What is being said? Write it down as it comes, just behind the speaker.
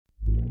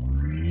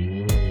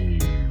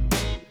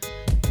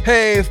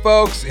Hey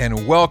folks,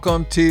 and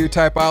welcome to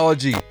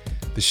Typology,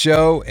 the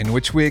show in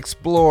which we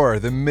explore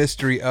the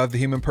mystery of the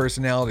human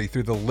personality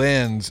through the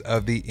lens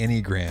of the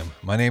Enneagram.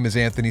 My name is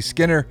Anthony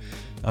Skinner.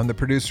 I'm the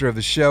producer of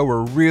the show.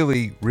 We're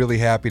really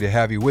happy to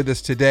have you with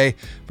us today.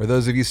 For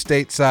those of you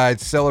stateside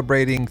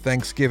celebrating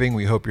Thanksgiving,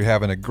 we hope you're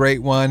having a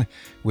great one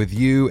with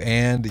you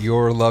and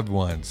your loved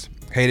ones.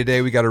 Hey,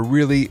 today we got a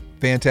really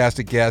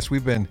fantastic guest.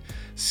 We've been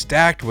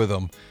stacked with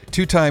them.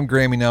 Two-time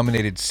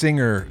Grammy-nominated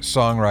singer,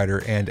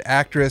 songwriter, and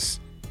actress,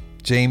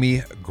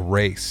 Jamie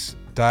Grace,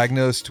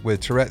 diagnosed with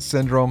Tourette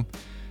syndrome,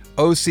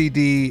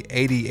 OCD,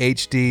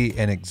 ADHD,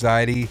 and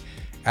anxiety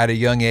at a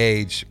young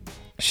age.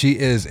 She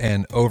is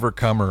an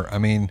overcomer. I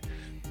mean,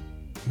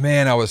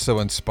 man, I was so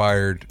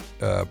inspired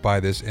by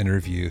this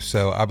interview.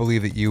 So I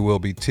believe that you will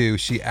be too.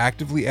 She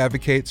actively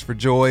advocates for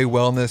joy,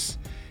 wellness,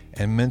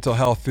 and mental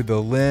health through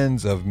the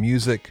lens of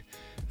music,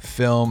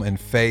 film, and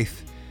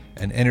faith.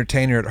 An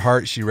entertainer at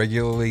heart, she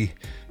regularly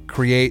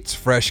creates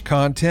fresh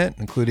content,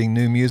 including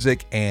new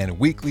music and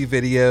weekly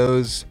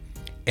videos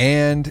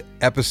and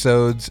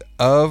episodes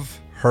of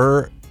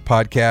her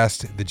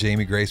podcast, the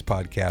Jamie Grace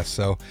Podcast.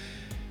 So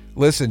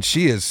listen,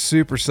 she is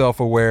super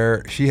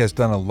self-aware. She has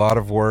done a lot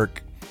of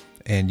work,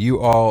 and you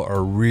all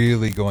are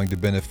really going to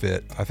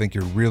benefit. I think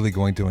you're really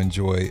going to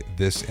enjoy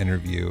this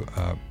interview.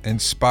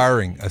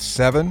 Inspiring, a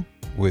 7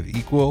 with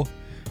equal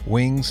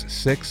wings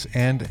 6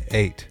 and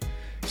 8.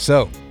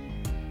 So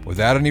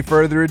without any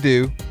further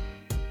ado,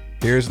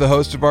 here's the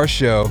host of our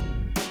show,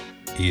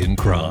 Ian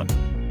Cron.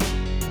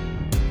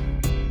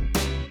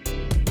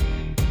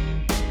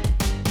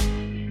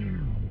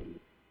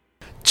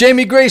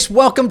 Jamie Grace,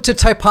 welcome to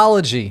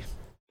Typology.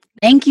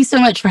 Thank you so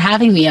much for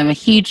having me. I'm a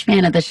huge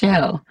fan of the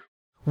show.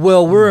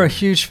 Well, we're a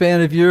huge fan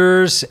of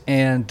yours,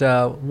 and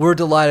we're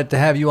delighted to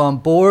have you on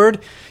board.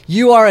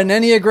 You are an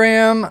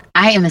Enneagram.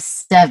 I am a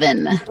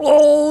 7.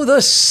 Oh, the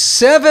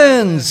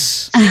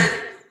 7s.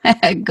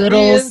 Good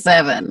old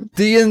 7.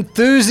 The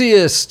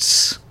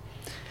enthusiasts.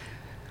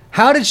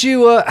 How did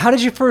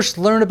you first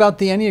learn about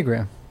the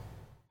Enneagram?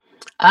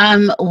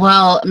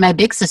 Well, my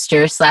big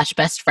sister /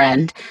 best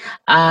friend,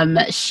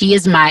 she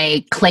is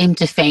my claim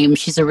to fame.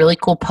 She's a really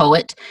cool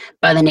poet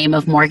by the name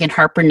of Morgan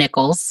Harper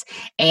Nichols,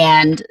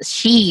 and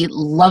she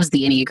loves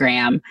the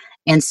Enneagram.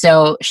 And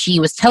so she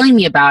was telling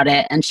me about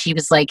it, and she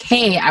was like,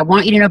 hey, I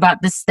want you to know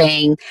about this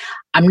thing.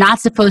 I'm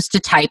not supposed to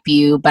type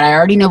you, but I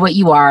already know what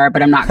you are,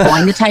 but I'm not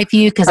going to type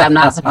you because I'm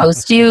not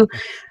supposed to.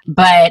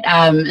 But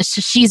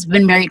she's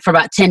been married for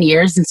about 10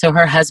 years, and so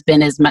her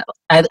husband is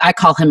I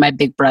call him my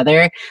big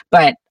brother,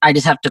 but I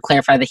just have to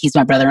clarify that he's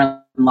my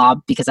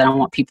brother-in-law because I don't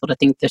want people to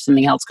think there's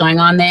something else going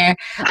on there.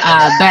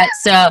 My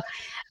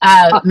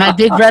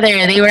big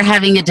brother, they were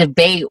having a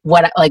debate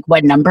what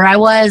number I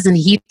was, and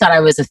he thought I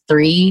was a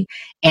 3.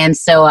 And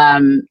so,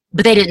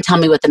 but they didn't tell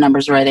me what the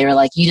numbers were. They were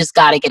like, you just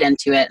got to get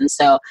into it. And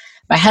so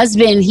my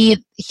husband, he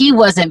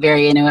wasn't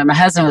very into it. My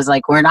husband was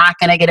like, we're not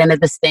going to get into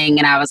this thing.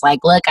 And I was like,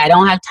 look, I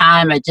don't have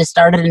time. I just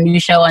started a new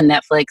show on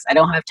Netflix. I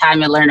don't have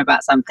time to learn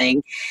about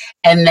something.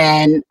 And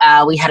then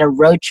we had a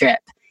road trip.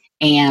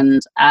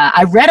 And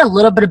I read a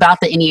little bit about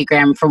the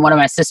Enneagram from one of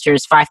my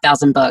sister's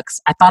 5,000 books.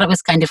 I thought it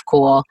was kind of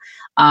cool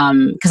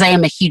because I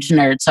am a huge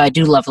nerd, so I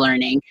do love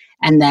learning.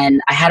 And then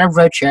I had a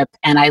road trip,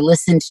 and I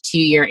listened to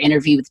your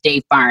interview with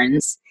Dave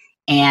Barnes,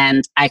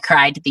 and I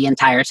cried the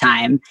entire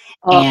time.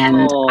 Oh.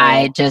 And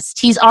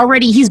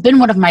he's been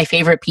one of my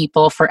favorite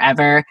people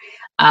forever.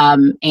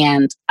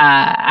 And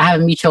I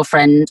have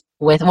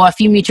a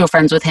few mutual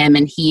friends with him,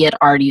 and he had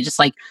already just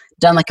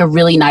done a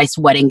really nice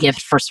wedding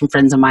gift for some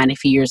friends of mine a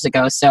few years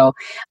ago. So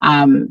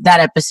that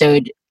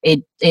episode,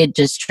 it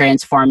just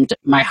transformed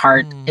my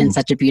heart in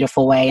such a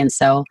beautiful way. And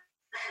so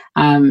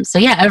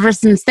yeah, ever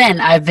since then,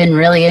 I've been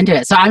really into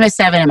it. So I'm a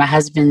 7, and my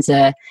husband's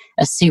a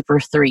super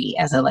 3,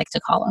 as I like to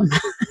call him.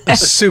 A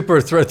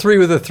super 3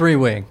 with a 3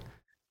 wing.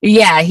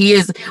 Yeah, he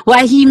is.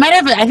 Well, he might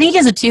have, I think he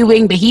has a 2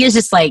 wing, but he is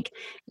just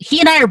he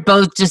and I are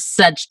both just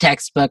such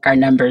textbook, our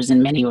numbers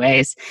in many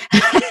ways.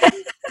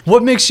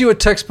 What makes you a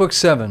textbook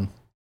 7?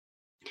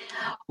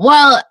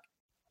 Well,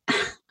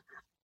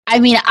 I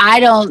mean,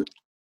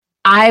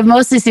 I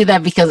mostly see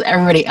that because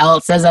everybody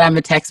else says that I'm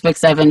a textbook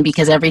 7,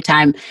 because every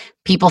time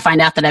people find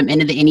out that I'm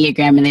into the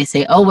Enneagram and they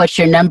say, oh, what's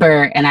your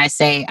number? And I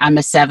say, I'm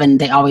a 7.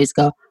 They always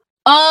go,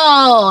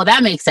 oh,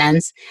 that makes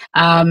sense.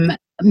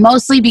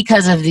 Mostly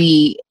because of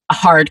the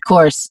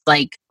hardcore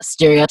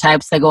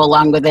stereotypes that go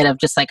along with it of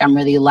just I'm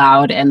really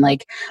loud, and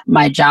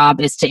my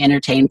job is to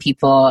entertain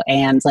people,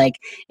 and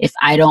if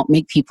I don't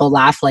make people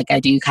laugh I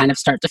do, kind of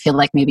start to feel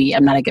like maybe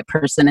I'm not a good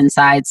person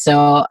inside.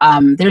 So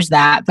there's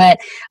that. But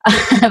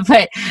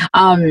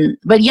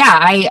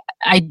yeah,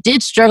 I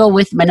did struggle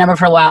with my number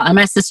for a while, and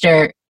my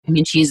sister, I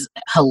mean, she's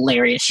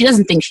hilarious. She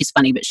doesn't think she's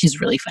funny, but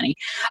she's really funny.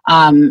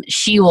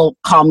 She will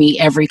call me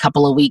every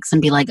couple of weeks and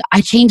be like,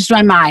 I changed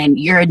my mind.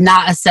 You're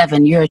not a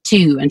 7, you're a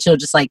 2. And she'll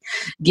just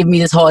give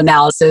me this whole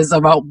analysis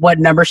about what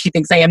number she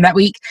thinks I am that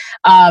week.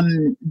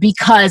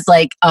 Because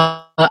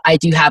I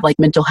do have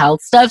mental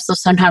health stuff. So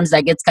sometimes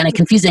that gets kind of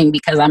confusing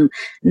because I'm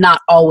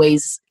not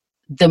always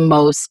the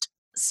most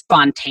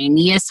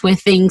spontaneous with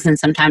things, and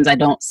sometimes I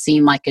don't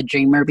seem like a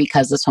dreamer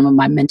because of some of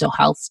my mental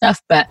health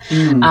stuff. But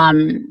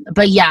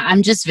yeah,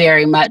 I'm just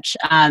very much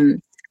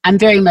I'm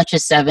very much a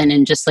 7,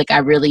 and just like I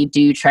really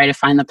do try to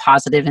find the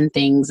positive in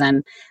things,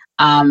 and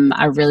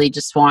I really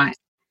just want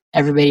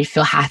everybody to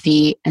feel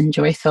happy and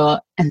joyful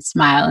and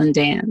smile and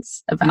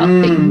dance about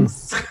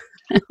things.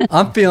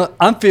 I'm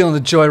feeling the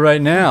joy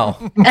right now.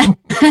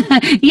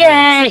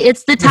 Yay!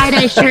 It's the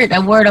tie-dye shirt. I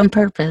wore it on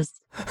purpose.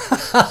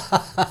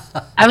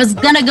 I was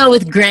gonna go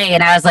with gray,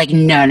 and I was like,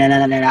 no.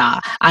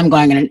 I'm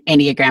going on an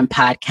Enneagram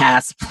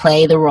podcast.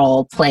 Play the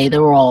role.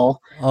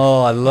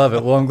 Oh, I love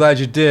it. Well, I'm glad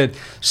you did.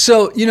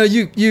 So,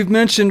 you've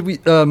mentioned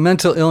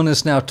mental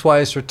illness now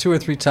twice or 2 or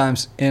 3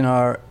 times in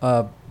our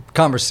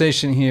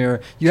conversation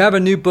here. You have a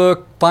new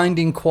book,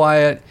 Finding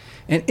Quiet,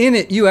 and in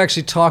it you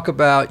actually talk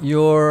about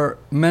your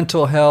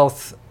mental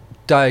health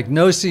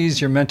diagnoses,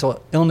 your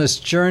mental illness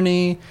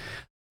journey.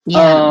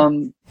 Yeah.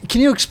 Can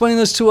you explain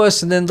those to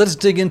us, and then let's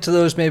dig into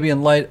those maybe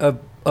in light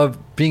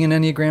of being an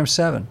Enneagram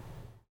 7?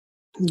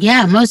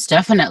 Yeah, most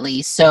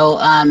definitely. So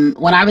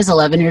when I was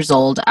 11 years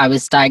old, I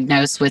was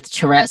diagnosed with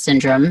Tourette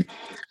syndrome,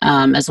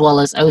 as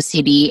well as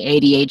OCD,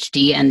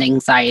 ADHD, and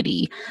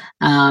anxiety.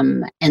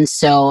 And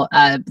so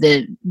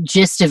the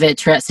gist of it,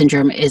 Tourette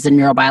syndrome is a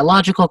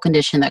neurobiological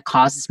condition that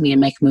causes me to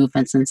make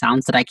movements and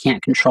sounds that I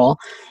can't control.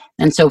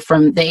 And so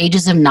from the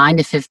ages of 9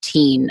 to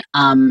 15,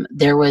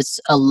 there was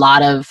a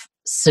lot of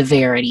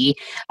severity.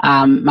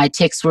 My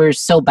tics were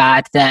so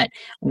bad that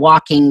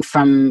walking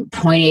from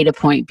point A to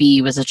point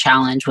B was a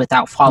challenge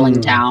without falling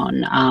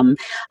down.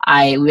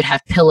 I would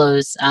have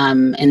pillows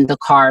in the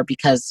car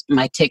because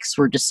my tics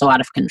were just so out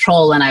of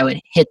control, and I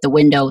would hit the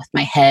window with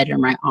my head or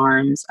my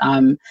arms.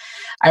 I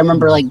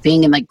remember like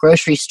being in like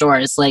grocery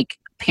stores, like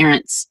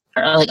parents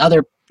or like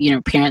other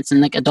parents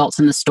and like adults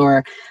in the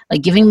store,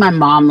 like giving my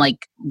mom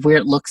like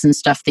weird looks and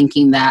stuff,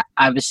 thinking that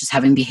I was just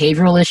having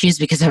behavioral issues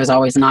because I was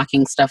always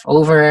knocking stuff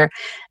over.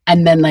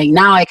 And then like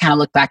now I kind of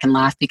look back and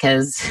laugh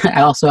because I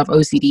also have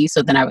OCD.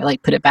 So then I would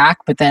like put it back,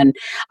 but then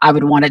I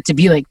would want it to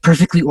be like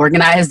perfectly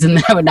organized, and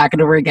then I would knock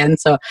it over again.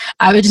 So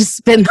I would just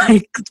spend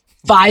like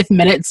 5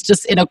 minutes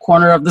just in a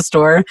corner of the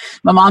store.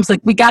 My mom's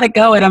like, we gotta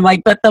go. And I'm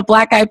like, but the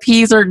black eyed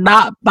peas are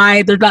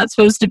they're not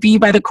supposed to be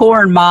by the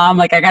corn, Mom.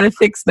 Like, I gotta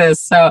fix this.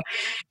 So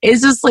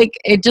it's just like,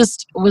 it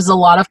just was a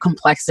lot of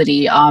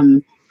complexity, a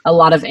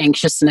lot of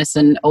anxiousness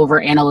and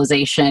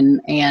overanalyzation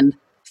and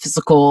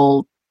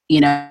physical,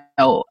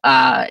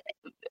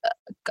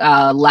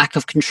 lack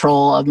of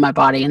control of my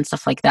body and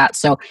stuff like that.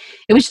 So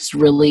it was just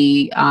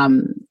really,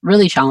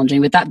 really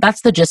challenging. But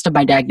that's the gist of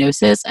my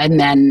diagnosis. And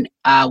then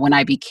when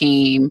I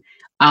became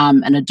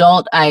an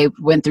adult, I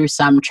went through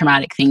some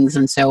traumatic things,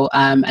 and so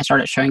I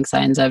started showing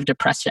signs of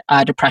depression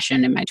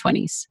in my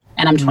 20s,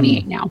 and I'm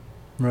 28 now.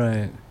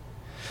 Right.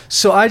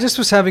 So I just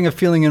was having a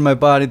feeling in my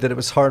body that it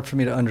was hard for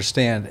me to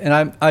understand,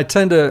 and I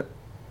tend to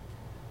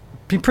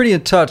be pretty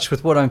in touch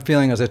with what I'm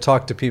feeling as I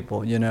talk to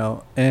people,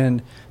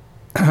 and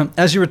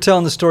as you were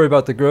telling the story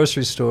about the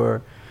grocery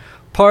store,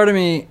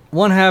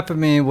 one half of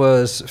me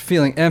was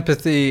feeling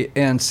empathy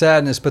and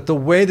sadness, but the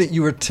way that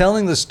you were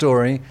telling the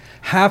story,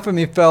 half of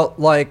me felt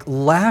like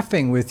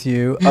laughing with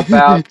you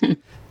about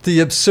the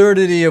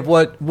absurdity of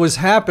what was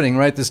happening,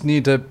 right? This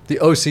need to, the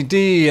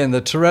OCD and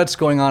the Tourette's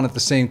going on at the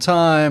same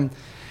time.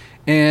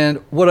 And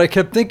what I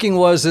kept thinking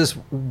is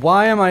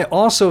why am I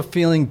also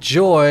feeling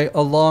joy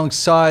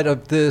alongside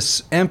of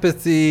this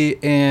empathy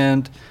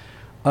and,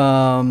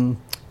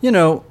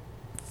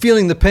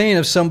 feeling the pain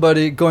of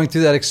somebody going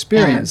through that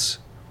experience?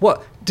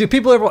 What do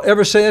people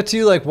ever say that to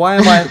you? Like, why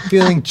am I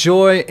feeling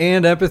joy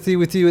and empathy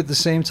with you at the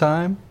same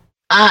time?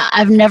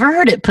 I've never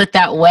heard it put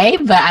that way,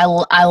 but I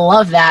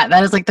love that.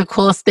 That is like the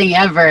coolest thing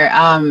ever.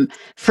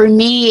 For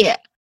me,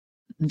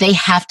 they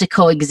have to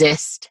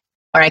coexist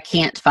or I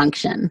can't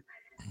function.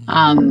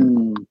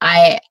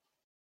 I've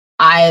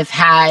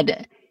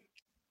had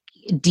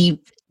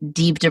deep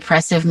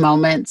depressive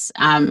moments.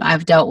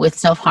 I've dealt with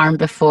self-harm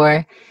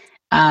before.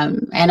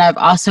 And I've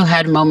also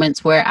had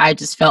moments where I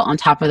just felt on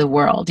top of the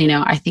world.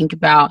 I think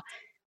about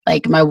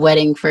like my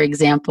wedding, for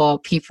example,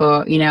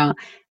 people,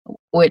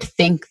 would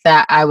think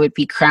that I would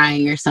be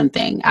crying or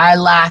something. I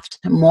laughed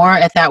more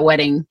at that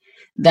wedding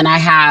than I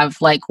have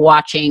like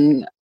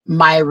watching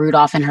Maya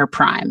Rudolph in her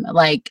prime.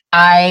 Like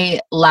I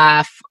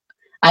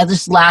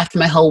just laughed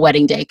my whole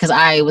wedding day because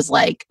I was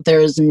like,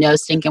 there's no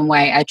stinking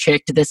way I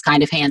tricked this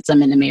kind of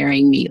handsome into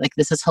marrying me. Like,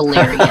 this is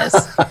hilarious.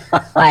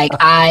 Like,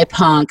 I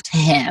punked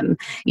him,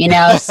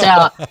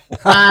 So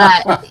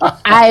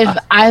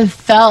I've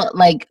felt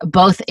like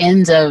both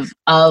ends of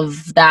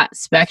that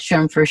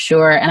spectrum for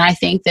sure. And I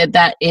think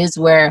that is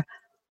where,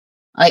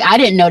 like, I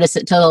didn't notice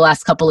it till the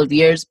last couple of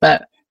years,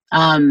 but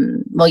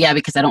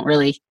because I didn't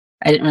really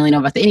know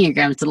about the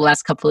Enneagram until the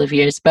last couple of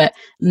years, but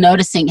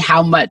noticing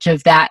how much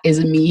of that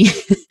is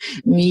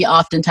me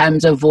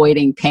oftentimes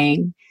avoiding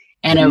pain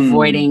and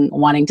avoiding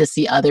wanting to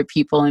see other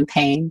people in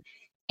pain.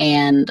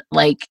 And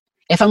like,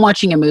 if I'm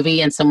watching a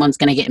movie and someone's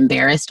going to get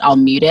embarrassed, I'll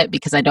mute it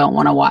because I don't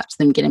want to watch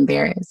them get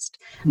embarrassed.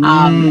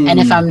 And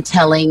if I'm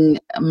telling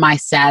my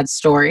sad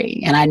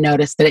story and I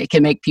notice that it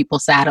can make people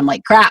sad, I'm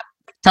like, crap,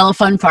 tell a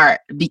fun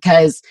part,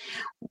 because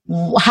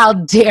how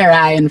dare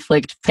I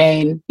inflict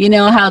pain?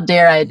 How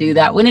dare I do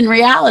that? When in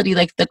reality,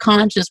 like, the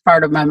conscious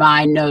part of my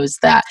mind knows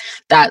that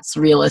that's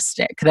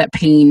realistic, that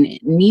pain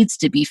needs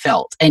to be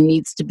felt and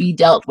needs to be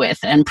dealt with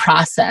and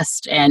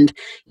processed and,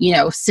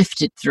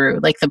 sifted through.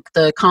 Like,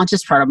 the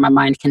conscious part of my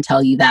mind can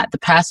tell you that. The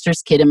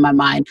pastor's kid in my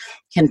mind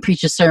can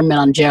preach a sermon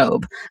on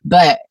Job,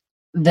 but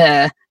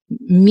the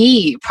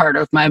me part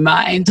of my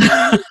mind,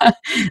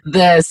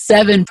 the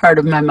 7 part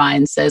of my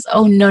mind says,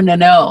 oh, no,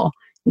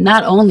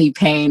 not only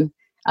pain,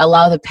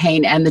 allow the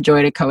pain and the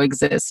joy to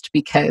coexist,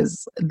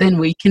 because then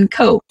we can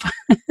cope.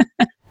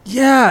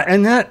 Yeah,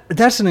 and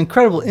that's an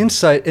incredible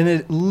insight, and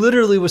it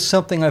literally was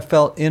something I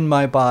felt in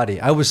my body.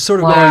 I was sort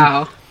of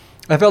wow.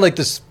 I felt like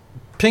this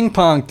ping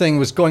pong thing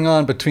was going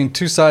on between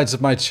two sides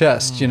of my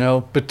chest,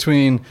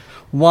 between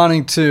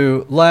wanting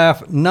to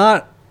laugh,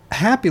 not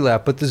happy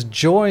laugh, but this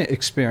joy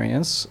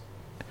experience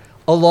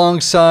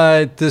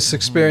alongside this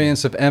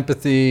experience of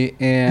empathy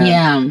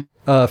and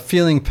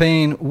feeling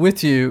pain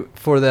with you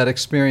for that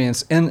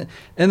experience. And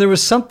there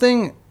was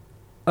something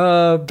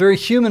very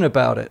human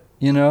about it,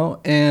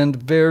 and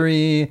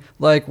very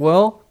like,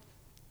 well,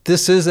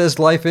 this is as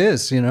life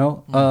is,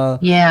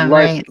 Life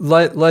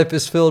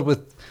is filled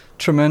with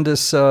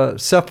tremendous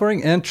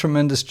suffering and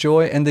tremendous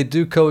joy, and they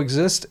do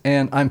coexist.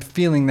 And I'm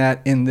feeling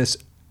that in this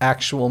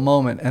actual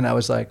moment. And I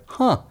was like,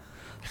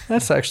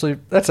 that's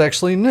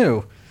actually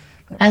new.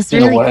 That's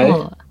really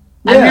cool.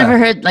 Yeah.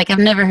 I've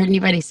never heard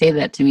anybody say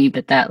that to me,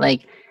 but that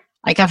like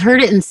I've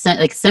heard it in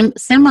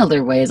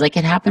similar ways. Like,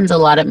 it happens a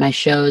lot at my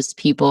shows,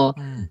 people,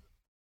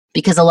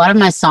 because a lot of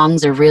my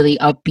songs are really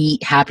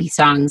upbeat, happy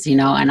songs,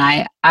 and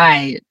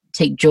I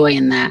take joy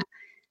in that.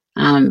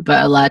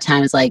 But a lot of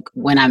times, like,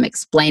 when I'm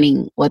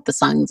explaining what the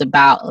song's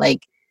about,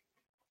 like,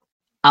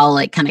 I'll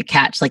like kind of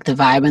catch like the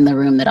vibe in the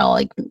room that I'll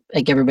like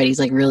everybody's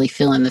like really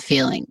feeling the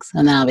feelings,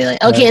 and then I'll be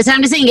like, okay, it's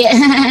time to sing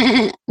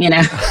it.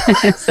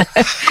 So,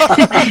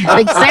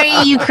 like, sorry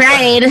you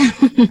cried.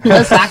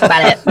 Let's talk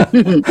about it.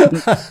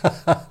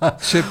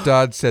 Chip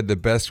Dodd said the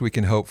best we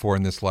can hope for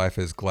in this life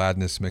is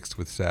gladness mixed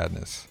with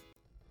sadness.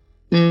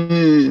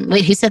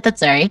 Wait, who said that?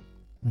 Sorry.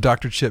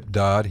 Dr. Chip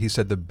Dodd, he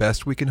said the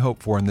best we can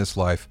hope for in this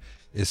life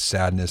is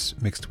sadness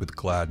mixed with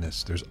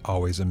gladness. There's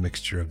always a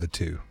mixture of the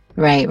two.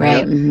 Right.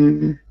 Yep.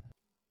 Mm-hmm.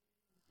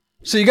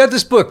 So you got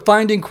this book,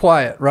 Finding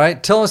Quiet,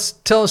 right? Tell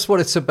us what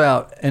it's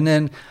about. And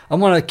then I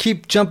want to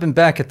keep jumping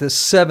back at this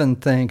 7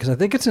 thing, because I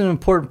think it's an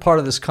important part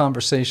of this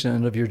conversation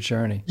and of your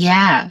journey.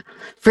 Yeah,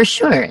 for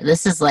sure.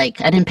 This is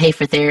like, I didn't pay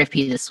for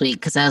therapy this week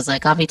because I was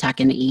like, I'll be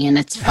talking to Ian.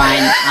 It's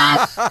fine.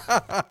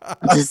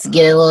 Just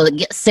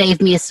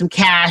save me some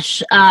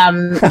cash.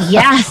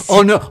 Yes.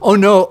 Oh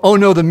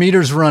no, the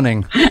meter's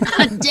running.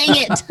 Dang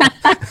it.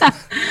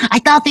 I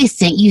thought they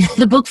sent you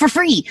the book for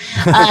free.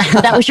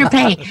 That was your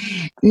pay.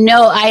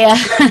 No, I'm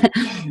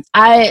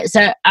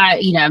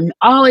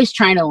always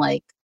trying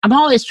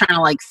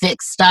to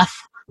fix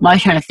stuff. I'm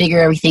always trying to figure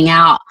everything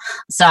out.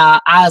 So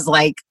I was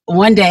like,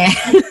 one day,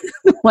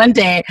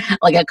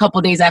 like a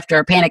couple days after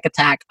a panic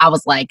attack, I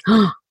was like,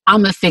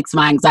 I'm going to fix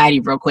my anxiety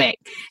real quick.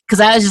 Cause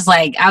I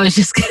was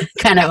just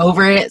kind of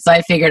over it. So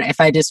I figured if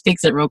I just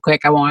fix it real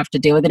quick, I won't have to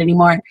deal with it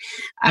anymore.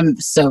 I'm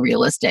so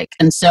realistic.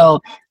 And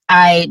so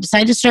I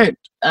decided to start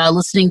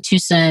listening to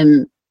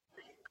some,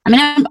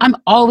 I'm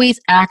always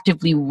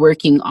actively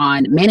working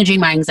on managing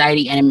my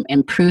anxiety and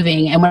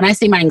improving. And when I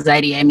say my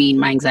anxiety, I mean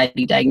my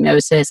anxiety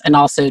diagnosis and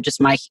also just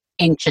my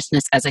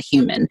anxiousness as a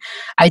human.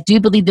 I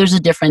do believe there's a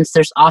difference.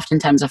 There's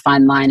oftentimes a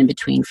fine line in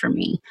between for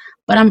me.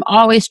 But I'm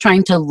always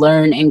trying to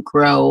learn and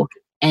grow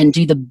and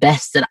do the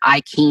best that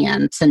I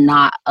can to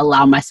not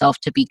allow myself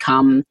to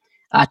become,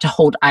 to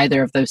hold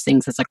either of those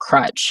things as a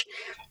crutch.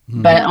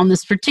 But on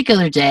this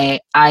particular day,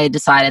 I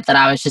decided that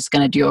I was just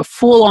going to do a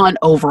full-on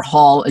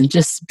overhaul and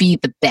just be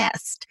the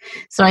best.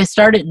 So I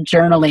started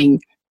journaling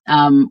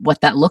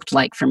what that looked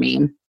like for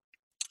me.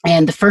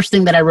 And the first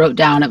thing that I wrote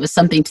down, it was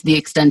something to the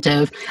extent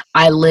of,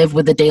 I live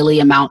with a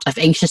daily amount of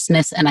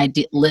anxiousness and I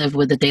live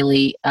with a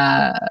daily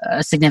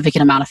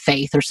significant amount of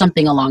faith, or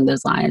something along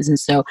those lines. And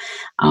so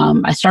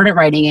I started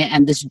writing it,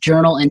 and this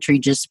journal entry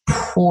just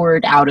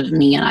poured out of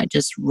me, and I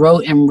just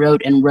wrote and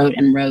wrote and wrote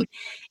and wrote.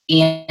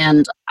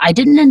 And I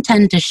didn't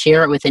intend to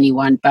share it with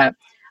anyone, but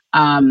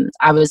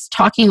I was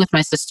talking with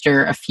my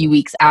sister a few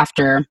weeks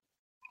after,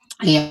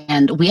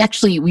 and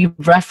we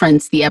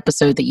referenced the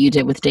episode that you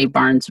did with Dave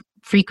Barnes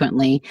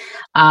frequently,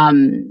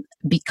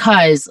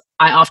 because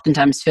I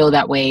oftentimes feel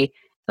that way.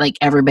 Like,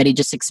 everybody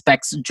just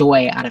expects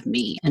joy out of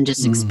me and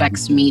just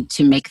expects me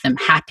to make them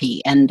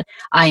happy. And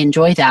I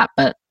enjoy that.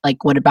 But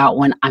like, what about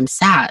when I'm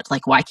sad?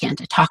 Like, why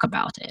can't I talk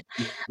about it?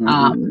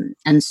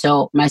 And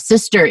so my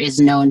sister is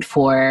known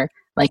for,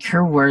 like,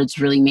 her words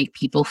really make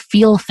people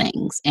feel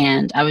things.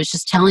 And I was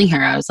just telling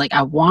her, I was like,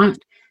 I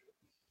want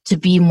to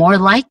be more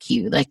like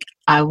you. Like,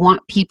 I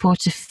want people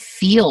to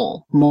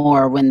feel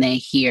more when they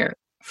hear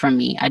from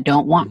me. I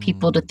don't want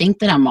people to think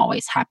that I'm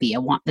always happy. I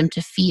want them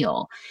to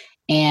feel.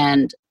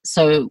 And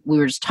so we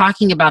were just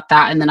talking about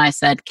that. And then I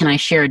said, can I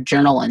share a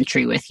journal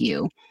entry with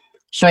you?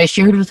 So I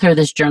shared with her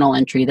this journal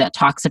entry that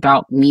talks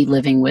about me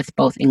living with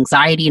both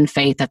anxiety and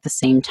faith at the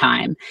same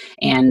time,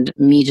 and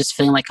me just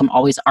feeling like I'm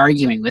always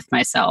arguing with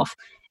myself.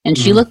 And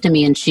she looked at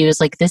me and she was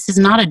like, this is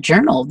not a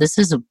journal. This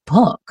is a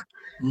book.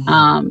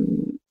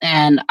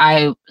 And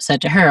I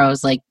said to her, I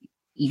was like,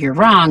 you're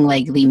wrong.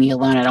 Like, leave me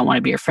alone. I don't want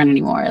to be your friend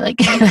anymore. Like,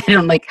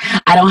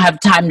 I don't have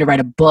time to write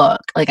a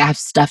book. Like, I have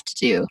stuff to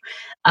do.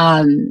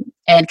 And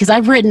because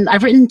I've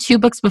written 2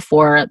 books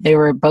before. They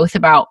were both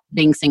about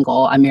being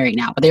single. I'm married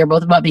now, but they were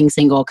both about being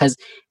single because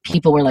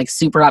people were like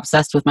super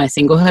obsessed with my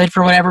singlehood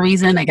for whatever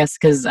reason. I guess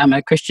because I'm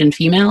a Christian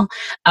female.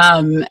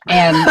 And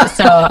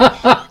so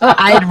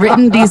I had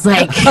written these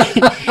like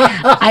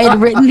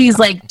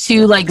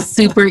 2 like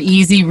super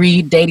easy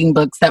read dating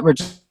books that were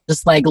just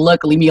like,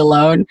 look, leave me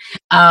alone.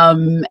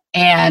 But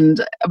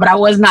I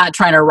was not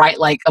trying to write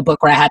like a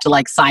book where I had to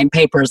like sign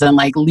papers and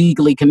like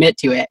legally commit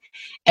to it.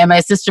 And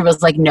my sister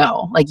was like,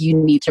 no, like you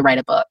need to write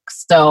a book.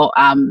 So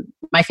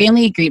my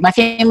family agreed. My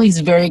family's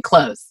very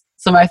close.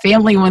 So my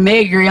family, when they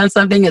agree on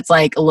something, it's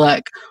like,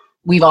 look,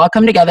 we've all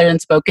come together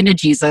and spoken to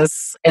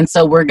Jesus. And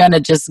so we're going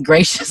to just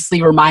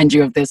graciously remind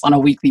you of this on a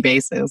weekly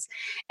basis.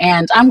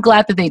 And I'm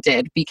glad that they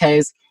did,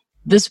 because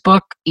this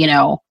book, you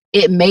know,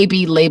 it may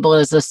be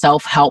labeled as a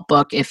self-help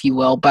book, if you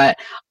will, but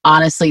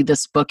honestly,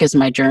 this book is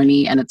my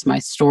journey and it's my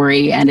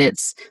story, and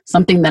it's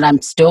something that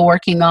I'm still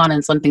working on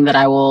and something that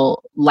I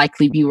will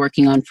likely be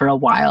working on for a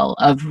while,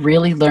 of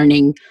really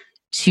learning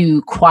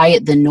to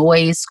quiet the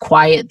noise,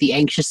 quiet the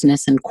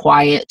anxiousness, and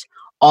quiet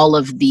all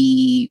of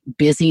the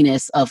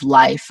busyness of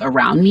life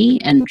around me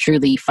and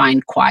truly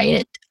find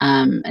quiet.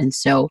 And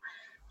so,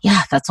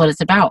 yeah, that's what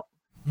it's about.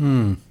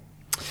 You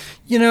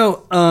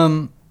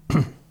know,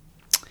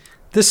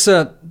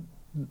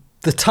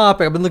 the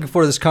topic, I've been looking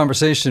forward to this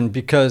conversation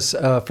because,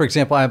 for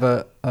example, I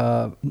have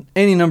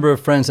any number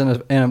of friends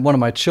and one of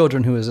my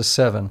children who is a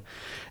 7.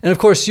 And of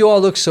course, you all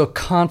look so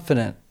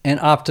confident and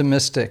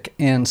optimistic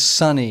and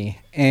sunny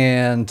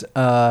and,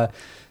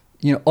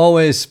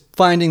 always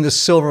finding the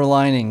silver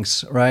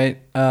linings, right?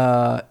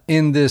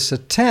 In this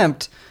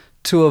attempt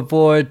to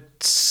avoid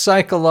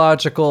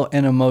psychological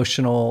and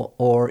emotional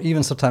or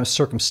even sometimes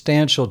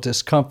circumstantial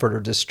discomfort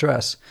or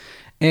distress.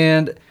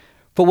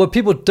 But what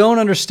people don't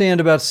understand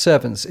about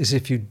 7s is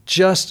if you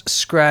just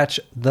scratch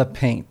the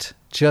paint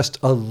just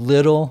a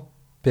little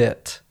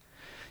bit,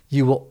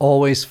 you will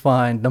always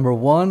find, number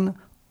one,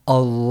 a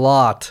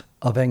lot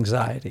of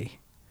anxiety.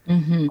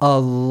 A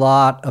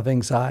lot of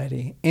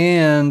anxiety.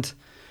 And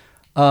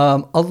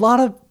a lot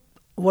of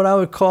what I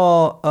would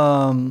call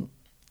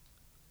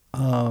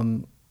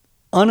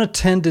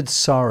unattended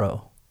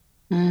sorrow,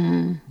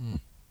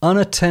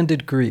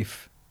 unattended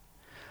grief,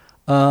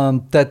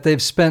 that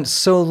they've spent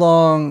so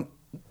long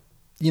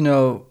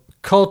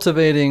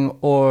cultivating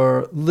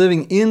or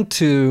living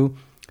into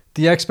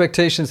the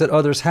expectations that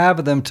others have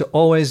of them to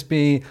always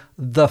be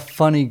the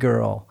funny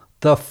girl,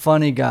 the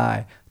funny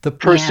guy, the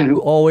person who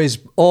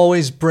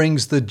always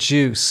brings the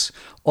juice,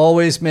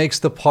 always makes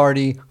the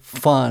party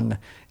fun.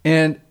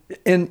 And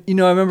I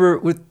remember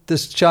with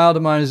this child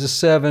of mine who's a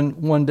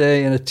 7, one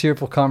day in a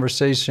tearful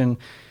conversation,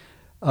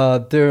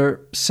 they're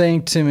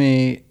saying to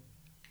me,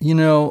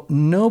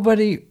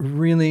 nobody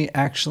really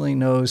actually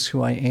knows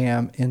who I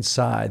am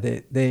inside.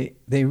 They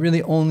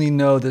really only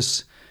know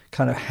this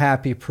kind of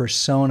happy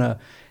persona,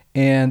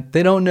 and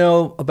they don't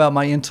know about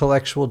my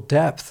intellectual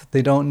depth.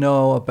 They don't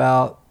know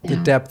about the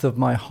depth of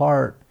my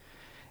heart.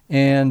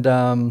 And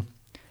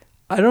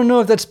I don't know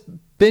if that's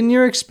been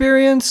your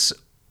experience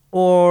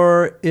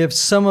or if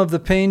some of the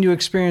pain you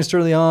experienced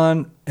early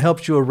on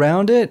helped you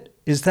around it.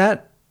 Does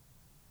that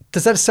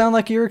sound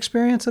like your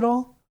experience at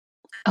all?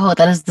 Oh,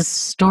 that is the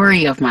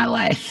story of my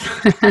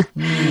life.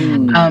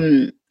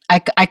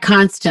 I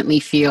constantly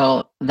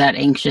feel that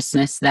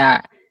anxiousness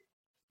that,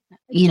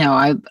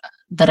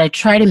 that I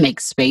try to make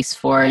space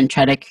for and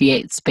try to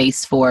create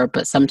space for.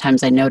 But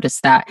sometimes I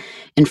notice that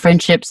in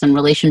friendships and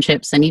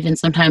relationships, and even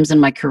sometimes in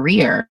my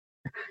career,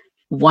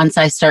 once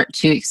I start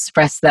to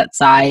express that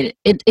side,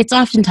 it's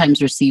oftentimes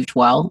received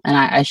well. And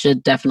I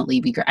should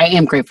definitely I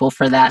am grateful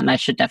for that. And I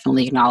should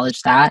definitely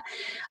acknowledge that.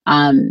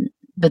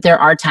 But there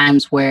are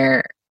times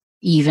where,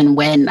 even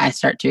when I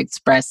start to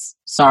express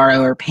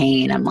sorrow or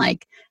pain, I'm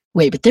like,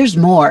 wait, but there's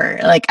more.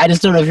 Like, I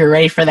just don't know if you're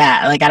ready for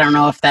that. Like, I don't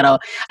know if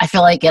I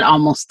feel like it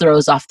almost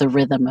throws off the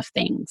rhythm of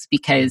things,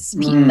 because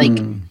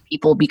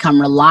people become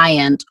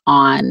reliant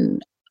on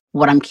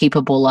what I'm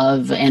capable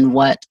of and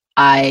what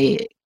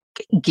I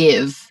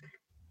give,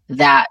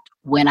 that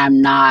when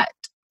I'm not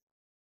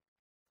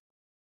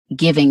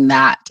giving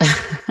that,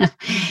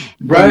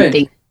 then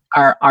things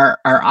are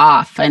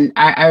off. And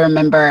I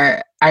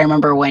remember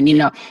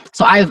when,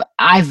 so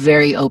I've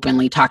very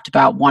openly talked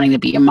about wanting to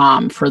be a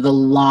mom for the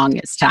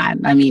longest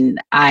time. I mean,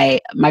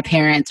 my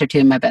parents are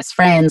 2 of my best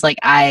friends. Like,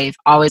 I've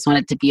always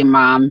wanted to be a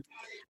mom,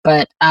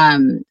 but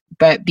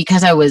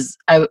because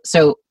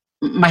so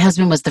my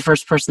husband was the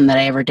first person that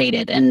I ever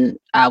dated, and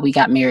we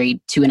got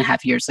married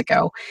 2.5 years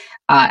ago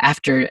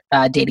after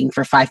dating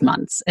for 5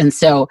 months. And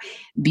so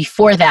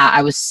before that,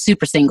 I was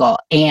super single.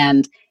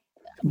 And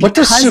what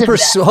does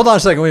hold on a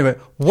second, wait a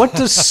minute. What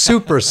does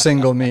super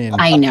single mean?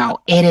 I know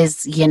it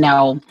is,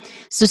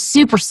 so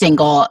super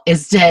single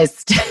is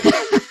just,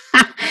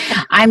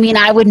 I mean,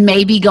 I would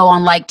maybe go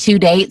on like 2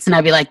 dates and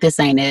I'd be like,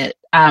 this ain't it.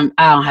 I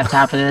don't have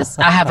time for this.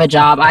 I have a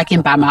job. I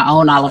can buy my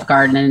own Olive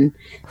Garden.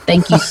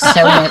 Thank you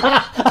so much.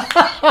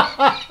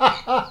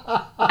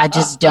 I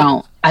just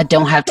don't. I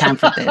don't have time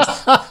for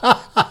this.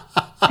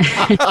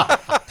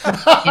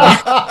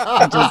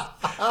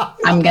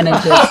 I'm going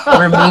to just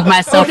remove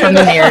myself from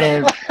the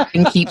narrative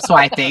and keep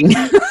swiping.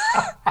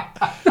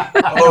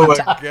 Oh my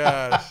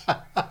gosh.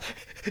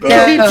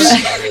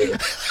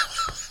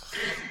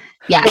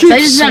 Yeah. Keep so I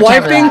just don't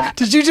have time for swiping? that.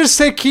 Did you just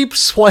say keep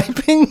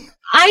swiping?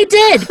 I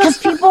did, because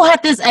people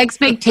had this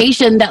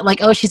expectation that,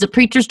 like, oh, she's a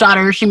preacher's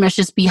daughter. She must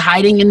just be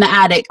hiding in the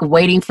attic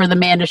waiting for the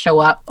man to show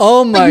up.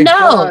 Oh my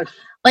God.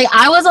 Like,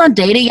 I was on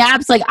dating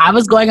apps. Like, I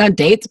was going on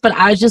dates, but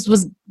I just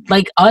was,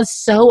 like,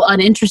 so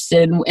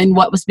uninterested in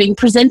what was being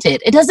presented.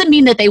 It doesn't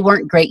mean that they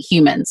weren't great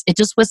humans. It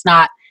just was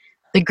not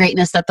the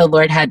greatness that the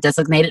Lord had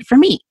designated for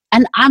me.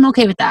 And I'm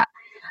okay with that.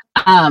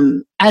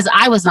 As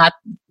I was not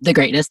the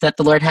greatness that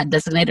the Lord had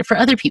designated for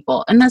other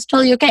people. And that's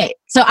totally okay.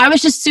 So I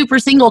was just super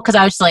single because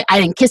I was just like,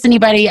 I didn't kiss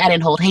anybody. I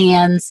didn't hold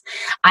hands.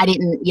 I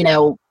didn't,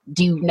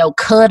 do no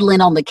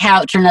cuddling on the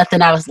couch or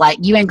nothing. I was like,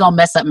 you ain't gonna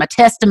mess up my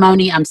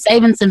testimony. I'm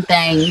saving some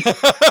things.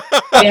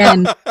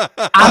 And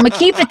I'm gonna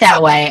keep it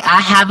that way.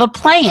 I have a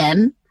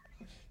plan.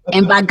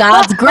 And by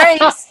God's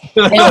grace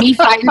and me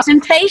fighting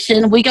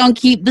temptation, we gonna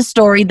keep the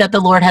story that the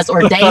Lord has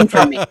ordained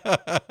for me.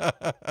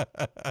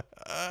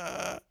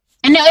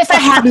 And now, if I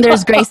hadn't,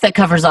 there's grace that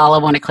covers all. I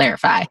want to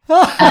clarify.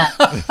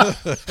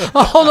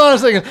 Hold on a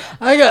second.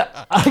 I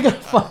got to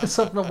find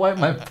something to wipe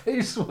my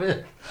face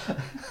with.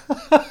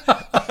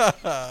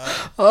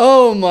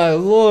 Oh my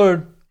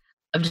Lord!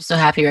 I'm just so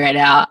happy right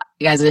now.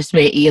 You guys just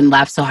made Ian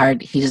laugh so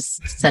hard. He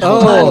just said,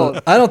 "Hold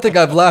on." I don't think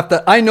I've laughed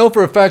that. I know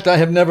for a fact I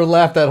have never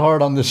laughed that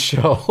hard on this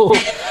show.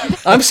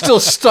 I'm still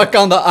stuck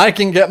on the I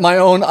can get my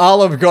own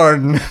Olive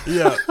Garden.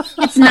 Yeah,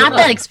 it's not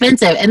that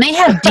expensive, and they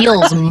have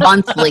deals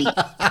monthly.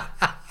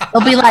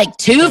 They'll be like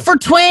 2 for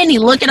 $20.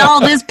 Look at all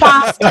this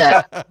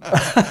pasta.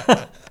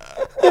 I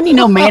don't need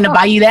no man to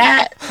buy you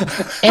that.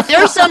 If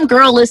there's some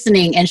girl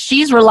listening and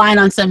she's relying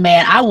on some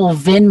man, I will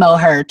Venmo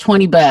her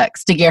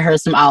 $20 to get her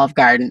some Olive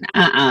Garden.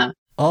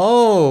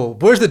 Oh,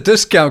 where's the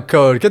discount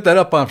code? Get that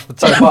up on for the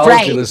Typology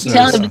right. listeners.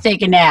 Tell them to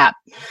take a nap.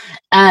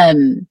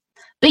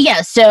 But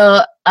yeah,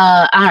 so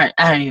I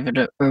don't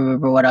even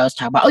remember what I was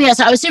talking about. Oh yeah,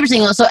 so I was super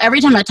single. So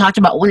every time I talked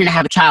about wanting to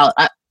have a child,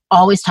 I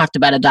always talked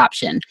about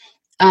adoption.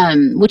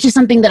 Which is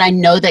something that I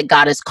know that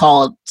God has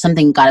called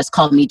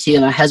me to,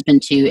 and my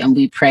husband to, and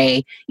we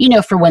pray,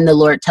 for when the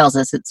Lord tells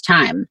us it's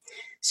time.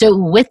 So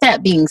with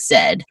that being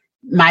said,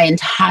 my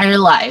entire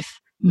life,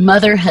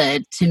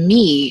 motherhood to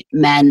me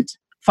meant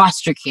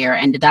foster care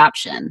and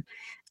adoption.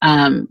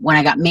 When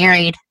I got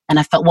married and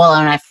I fell in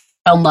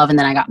love and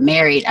then I got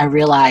married, I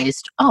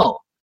realized, oh,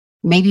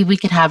 maybe we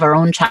could have our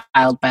own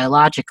child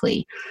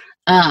biologically.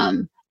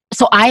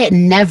 So I had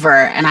never,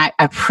 and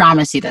I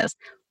promise you this,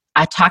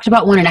 I talked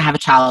about wanting to have a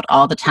child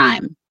all the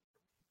time,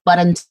 but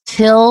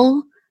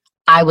until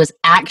I was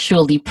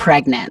actually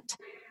pregnant,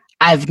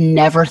 I've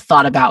never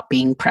thought about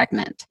being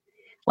pregnant.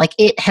 Like,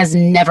 it has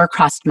never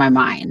crossed my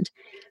mind.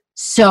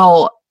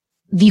 So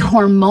the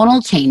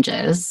hormonal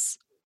changes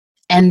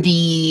and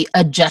the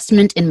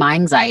adjustment in my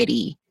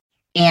anxiety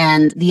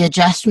and the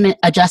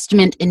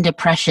adjustment in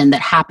depression that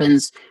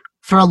happens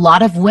for a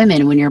lot of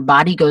women when your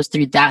body goes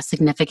through that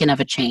significant of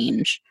a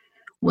change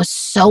was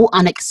so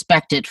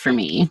unexpected for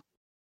me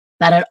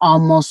that it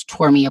almost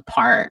tore me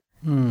apart.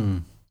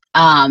 And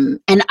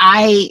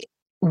I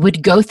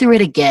would go through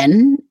it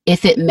again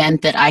if it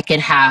meant that I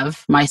could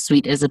have my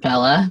sweet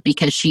Isabella,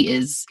 because she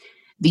is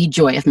the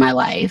joy of my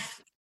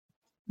life.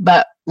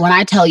 But when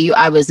I tell you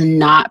I was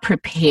not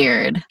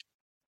prepared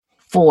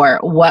for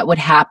what would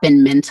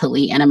happen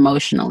mentally and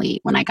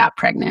emotionally when I got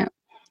pregnant,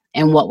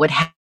 and what would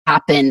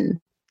happen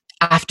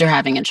after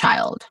having a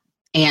child,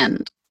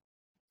 and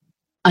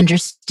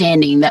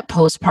understanding that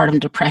postpartum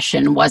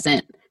depression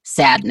wasn't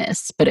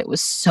sadness, but it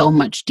was so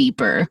much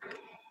deeper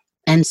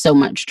and so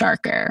much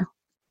darker,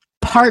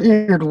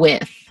 partnered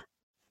with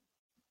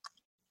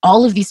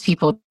all of these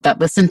people that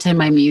listen to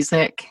my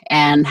music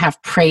and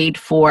have prayed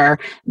for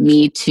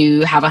me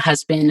to have a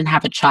husband and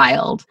have a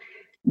child,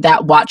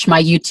 that watch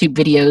my YouTube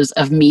videos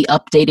of me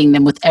updating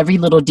them with every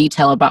little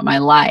detail about my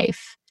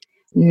life.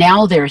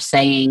 Now they're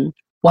saying,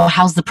 well,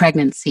 how's the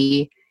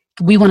pregnancy?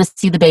 We want to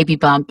see the baby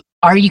bump.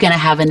 Are you going to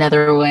have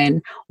another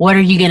one? What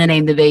are you going to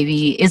name the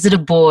baby? Is it a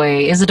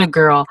boy? Is it a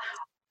girl?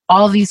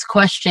 All these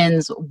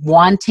questions,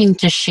 wanting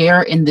to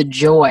share in the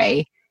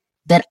joy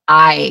that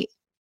I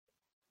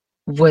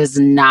was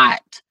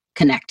not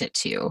connected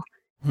to.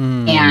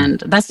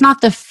 And that's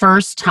not the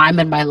first time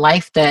in my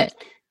life that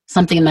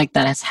something like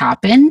that has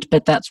happened,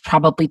 but that's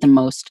probably the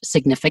most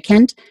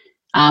significant.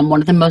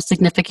 One of the most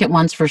significant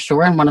ones for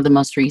sure, and one of the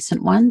most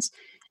recent ones,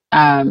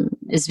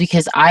 is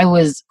because I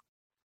was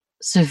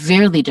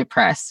severely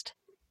depressed.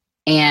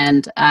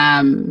 And,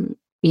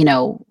 you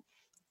know,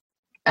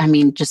 I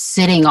mean, just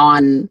sitting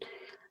on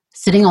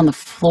the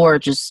floor,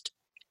 just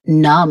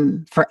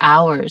numb for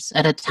hours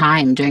at a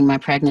time during my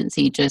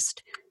pregnancy,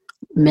 just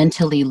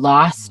mentally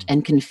lost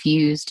and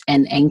confused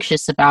and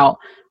anxious about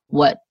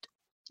what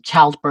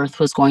childbirth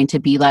was going to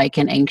be like,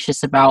 and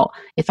anxious about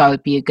if I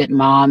would be a good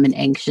mom, and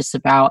anxious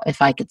about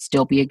if I could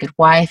still be a good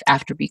wife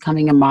after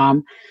becoming a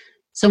mom.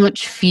 So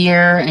much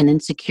fear and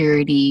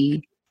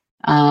insecurity,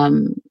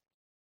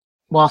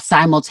 while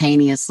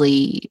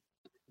simultaneously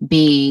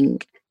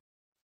being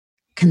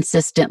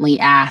consistently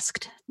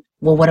asked,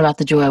 well, what about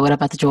the joy? What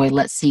about the joy?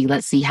 Let's see.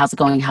 How's it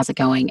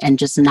going? And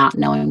just not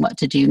knowing what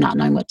to do, not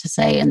knowing what to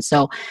say. And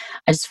so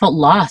I just felt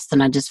lost,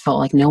 and I just felt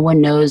like no one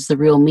knows the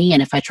real me.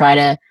 And if I try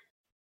to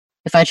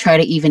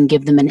even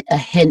give them a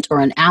hint or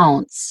an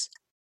ounce,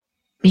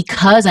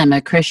 because I'm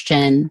a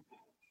Christian,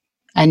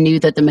 I knew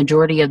that the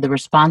majority of the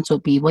response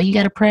would be, well, you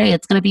got to pray.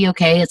 It's going to be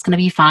okay. It's going to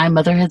be fine.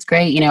 Motherhood's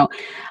great. You know,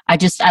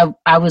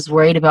 I was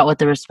worried about what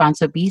the response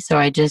would be. So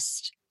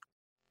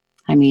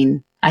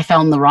I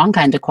found the wrong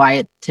kind of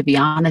quiet, to be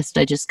honest.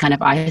 I just kind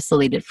of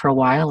isolated for a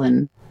while,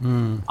 and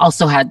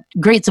also had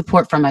great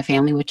support from my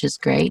family, which is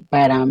great.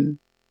 But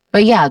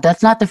yeah,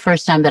 that's not the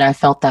first time that I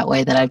felt that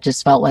way, that I've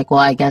just felt like, well,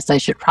 I guess I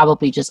should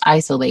probably just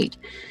isolate,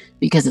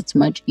 because it's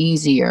much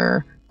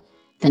easier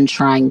than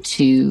trying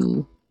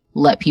to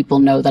let people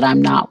know that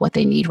I'm not what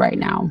they need right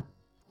now.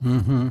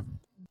 Mm-hmm.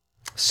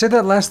 Say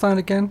that last line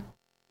again.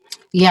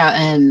 Yeah,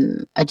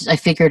 and I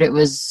figured it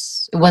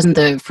wasn't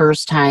the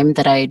first time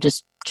that I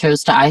just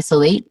chose to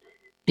isolate,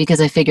 because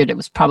I figured it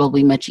was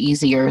probably much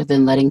easier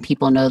than letting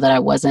people know that I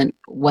wasn't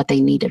what they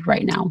needed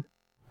right now.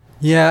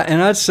 Yeah,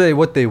 and I'd say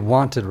what they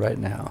wanted right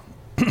now.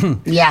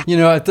 Yeah. You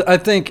know, I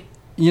think,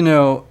 you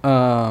know,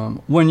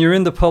 when you're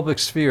in the public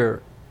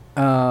sphere,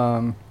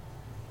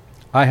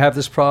 I have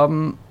this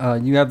problem,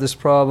 you have this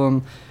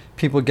problem,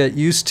 people get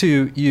used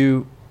to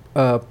you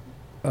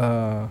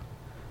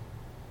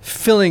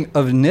filling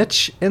a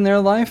niche in their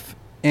life,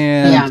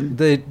 and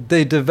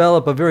they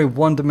develop a very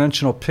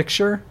one-dimensional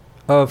picture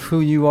of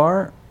who you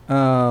are,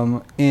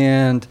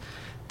 and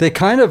they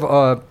kind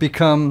of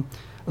become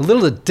a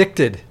little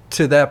addicted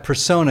to that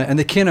persona, and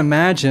they can't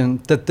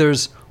imagine that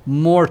there's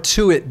more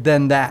to it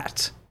than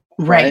that.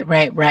 Right.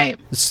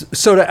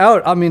 So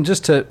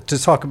just to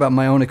talk about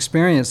my own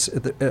experience,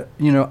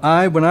 you know,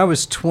 when I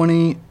was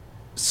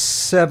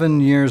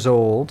 27 years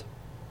old,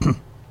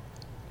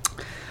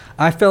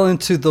 I fell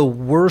into the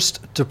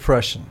worst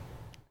depression.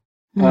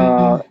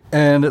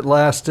 And it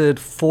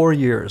lasted 4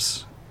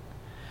 years.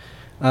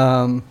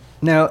 Now,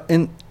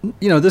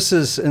 this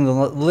is in the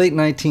late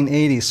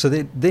 1980s, so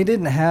they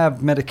didn't have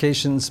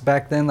medications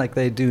back then like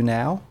they do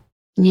now.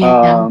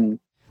 Yeah.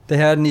 They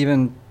hadn't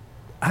even,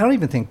 I don't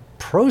even think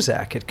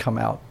Prozac had come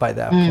out by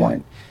that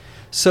point.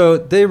 So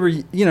they were,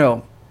 you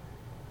know,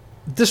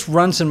 this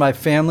runs in my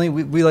family.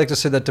 We like to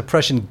say that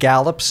depression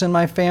gallops in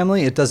my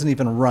family. It doesn't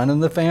even run in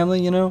the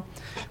family, you know.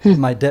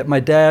 My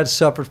dad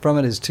suffered from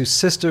it. His two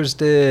sisters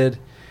did.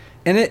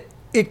 And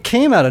it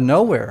came out of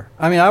nowhere.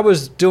 I mean, I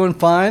was doing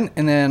fine,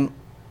 and then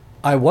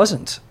I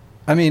wasn't.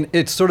 I mean,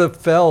 it sort of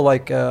fell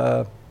like,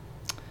 how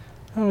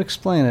do I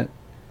explain it?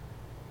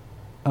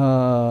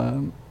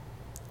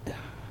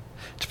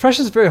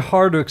 Depression is very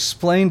hard to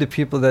explain to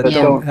people that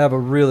don't have a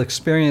real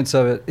experience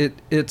of it.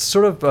 It's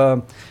sort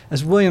of,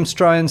 as William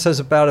Stryon says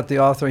about it, the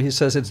author, he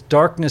says it's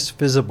darkness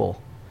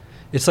visible.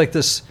 It's like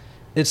this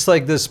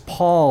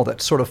pall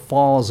that sort of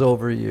falls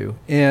over you.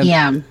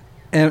 And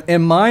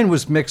mine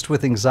was mixed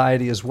with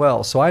anxiety as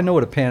well. So I know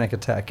what a panic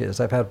attack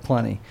is. I've had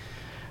plenty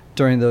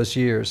during those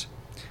years.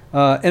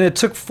 And it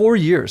took 4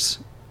 years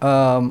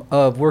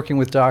of working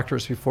with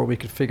doctors before we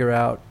could figure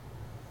out,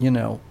 you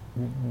know,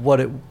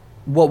 what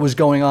was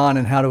going on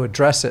and how to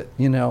address it,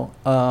 you know.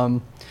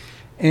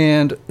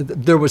 And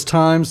there was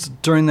times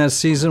during that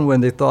season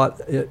when they thought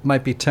it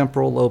might be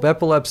temporal lobe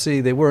epilepsy.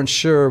 They weren't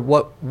sure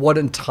what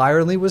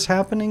entirely was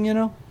happening, you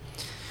know.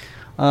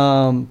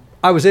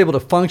 I was able to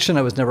function.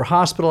 I was never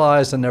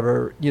hospitalized. I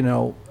never, you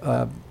know,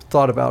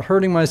 thought about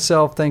hurting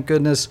myself, thank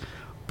goodness.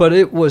 But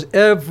it was,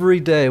 every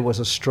day was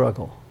a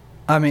struggle.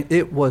 I mean,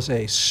 it was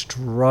a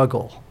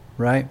struggle,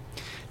 right?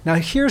 Now,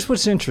 here's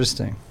what's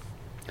interesting.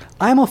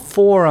 I'm a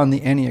 4 on the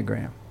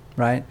Enneagram,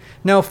 right?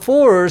 Now,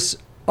 4s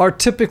are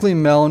typically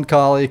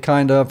melancholy,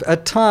 kind of,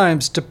 at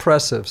times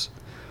depressives,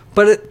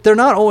 but they're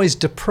not always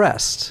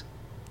depressed,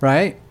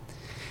 right?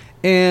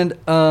 And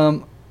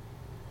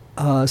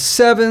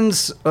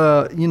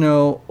 7s, you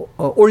know,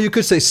 or you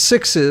could say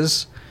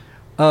 6s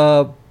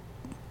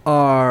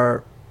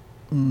are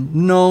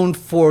known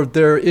for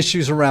their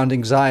issues around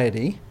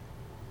anxiety.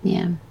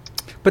 Yeah.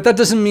 But that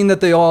doesn't mean that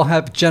they all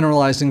have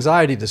generalized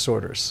anxiety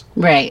disorders.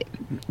 Right.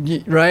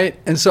 Right?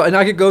 And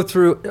I could go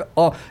through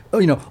all,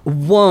 you know,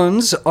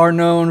 1s are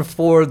known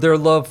for their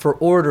love for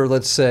order,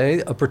 let's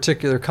say, a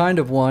particular kind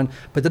of one,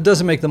 but that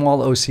doesn't make them all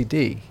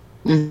OCD.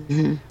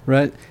 Mm-hmm.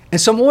 Right.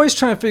 And so I'm always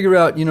trying to figure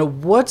out,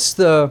 what's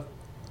the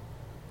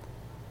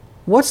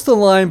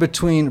line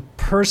between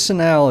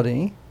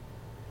personality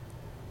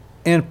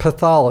and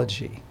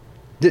pathology?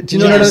 Do you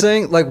know what I'm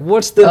saying? Like,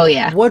 what's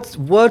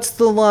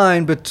the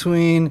line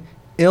between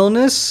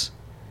illness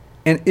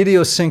and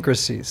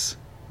idiosyncrasies,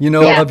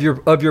 of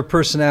your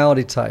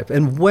personality type?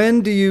 And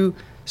when do you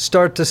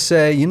start to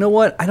say, you know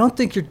what, I don't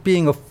think you're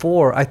being a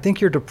 4, I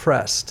think you're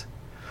depressed.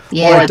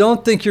 Yeah. Or I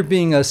don't think you're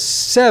being a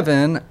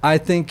 7, I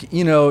think,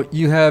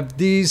 you have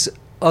these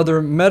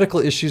other medical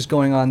issues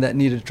going on that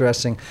need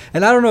addressing.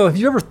 And I don't know, have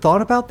you ever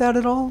thought about that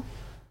at all?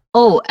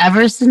 Oh,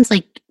 ever since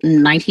like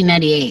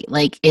 1998,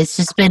 like it's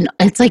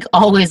like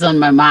always on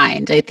my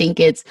mind. I think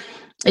it's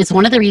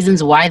one of the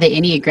reasons why the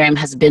Enneagram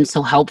has been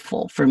so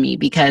helpful for me,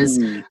 because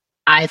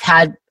I've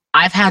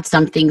had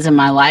some things in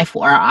my life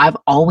where I've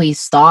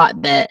always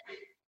thought that,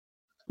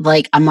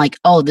 like, I'm like,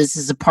 oh, this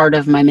is a part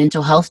of my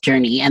mental health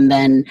journey. And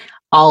then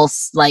I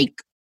was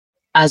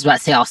about to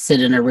say, I'll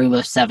sit in a room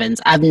of 7s.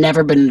 I've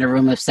never been in a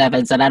room of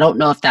 7s, and I don't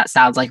know if that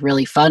sounds like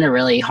really fun or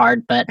really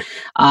hard, but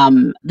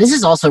this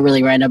is also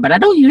really random, but I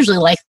don't usually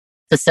like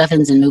the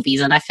 7s in movies,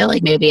 and I feel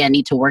like maybe I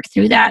need to work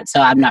through that. So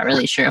I'm not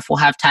really sure if we'll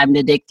have time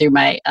to dig through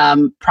my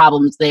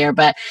problems there,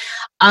 but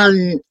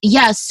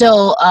yeah.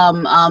 So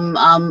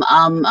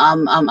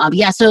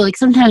so like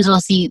sometimes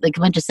I'll see like a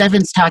bunch of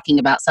 7s talking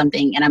about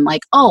something, and I'm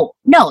like, oh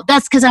no,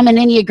 that's because I'm an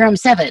Enneagram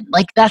 7.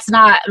 Like, that's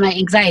not my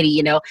anxiety,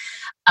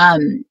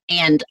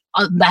 and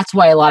that's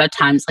why a lot of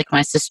times, like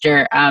my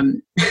sister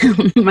and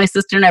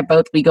I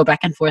both, we go back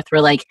and forth.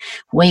 We're like,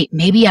 wait,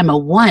 maybe I'm a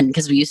 1,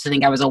 because we used to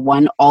think I was a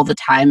 1 all the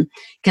time,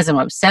 because I'm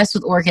obsessed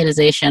with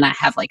organization. I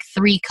have like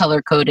 3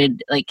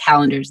 color-coded like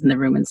calendars in the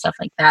room and stuff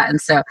like that. And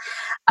so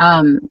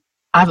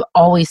I've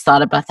always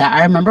thought about that.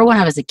 I remember when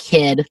I was a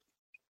kid,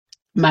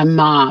 my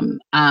mom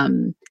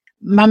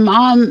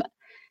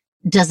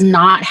does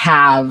not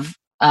have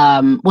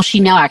she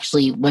now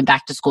actually went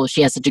back to school.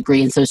 She has a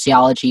degree in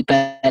sociology,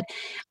 but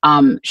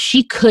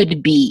she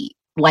could be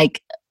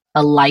like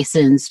a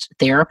licensed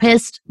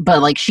therapist,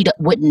 but like she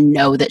wouldn't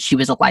know that she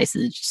was a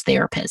licensed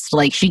therapist.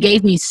 Like, she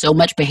gave me so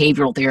much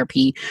behavioral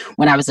therapy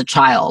when I was a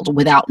child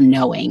without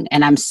knowing,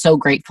 and I'm so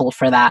grateful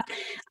for that.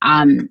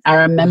 I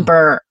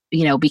remember,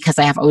 because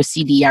I have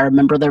OCD, I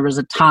remember there was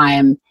a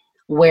time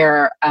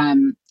where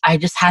I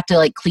just had to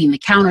like clean the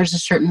counters a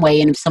certain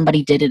way, and if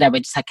somebody did it, I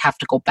would just like have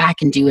to go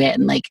back and do it.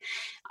 And like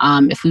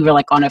if we were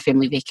like on a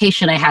family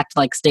vacation, I had to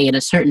like stay in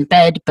a certain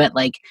bed, but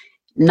like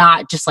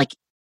not just like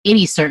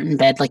any certain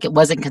bed. Like, it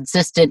wasn't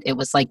consistent. It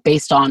was like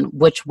based on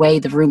which way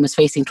the room was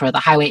facing toward the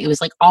highway. It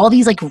was like all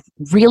these like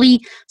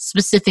really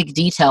specific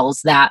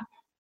details that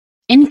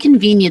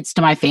inconvenienced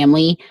my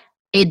family.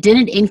 It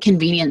didn't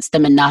inconvenience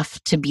them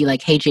enough to be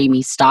like, hey,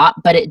 Jamie, stop.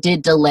 But it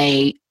did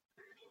delay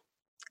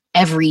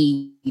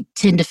every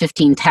 10 to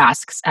 15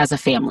 tasks as a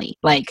family,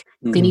 like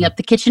cleaning up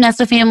the kitchen as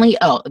a family.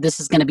 Oh, this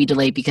is going to be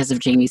delayed because of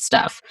Jamie's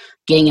stuff.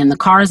 Getting in the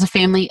car as a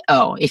family.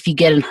 Oh, if you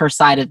get in her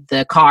side of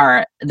the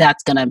car,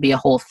 that's going to be a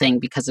whole thing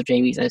because of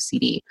Jamie's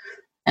OCD.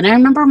 And I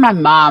remember my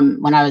mom,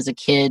 when I was a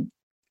kid,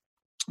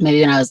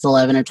 maybe when I was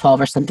 11 or 12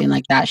 or something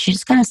like that, she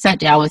just kind of sat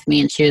down with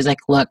me and she was like,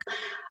 look,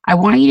 I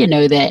want you to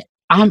know that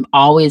I'm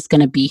always going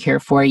to be here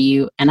for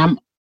you, and I'm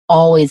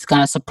always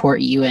going to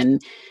support you.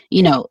 And,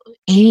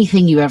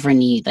 anything you ever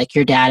need, like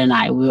your dad and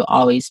I will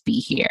always be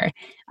here.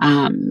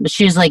 But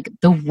she was like,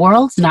 the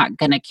world's not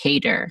going to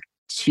cater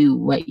to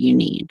what you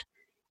need.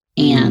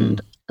 And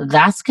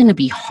that's going to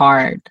be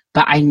hard,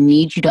 but I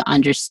need you to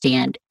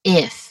understand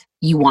if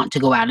you want to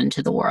go out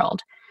into the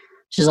world.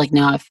 She's like,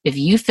 no, if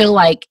you feel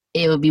like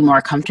it would be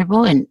more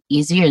comfortable and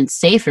easier and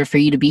safer for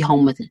you to be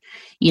home with,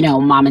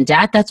 mom and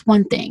dad, that's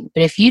one thing.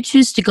 But if you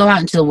choose to go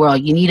out into the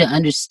world, you need to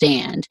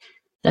understand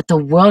that the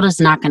world is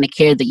not going to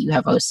care that you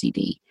have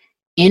OCD.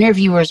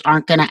 Interviewers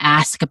aren't going to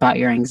ask about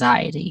your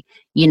anxiety,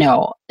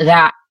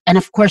 that. And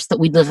of course that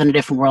we live in a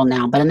different world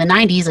now, but in the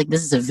 90s, like,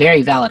 this is a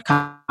very valid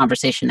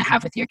conversation to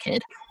have with your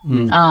kid.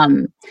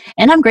 And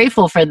I'm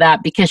grateful for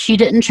that, because she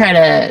didn't try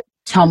to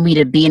tell me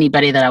to be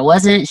anybody that I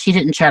wasn't. She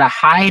didn't try to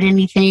hide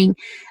anything.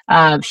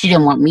 She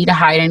didn't want me to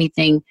hide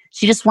anything.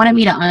 She just wanted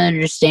me to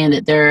understand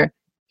that there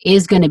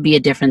is going to be a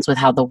difference with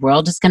how the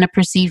world is going to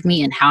perceive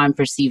me and how I'm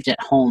perceived at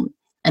home.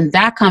 And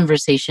that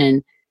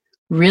conversation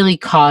really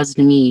caused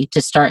me to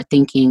start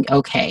thinking,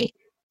 okay,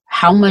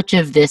 how much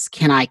of this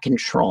can I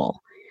control?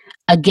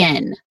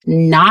 Again,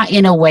 not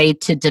in a way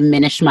to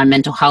diminish my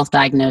mental health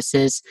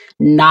diagnosis,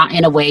 not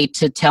in a way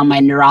to tell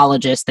my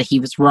neurologist that he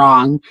was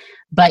wrong,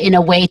 but in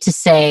a way to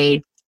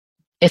say,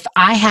 if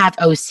I have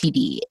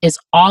OCD, is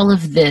all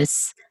of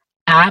this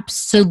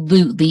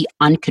absolutely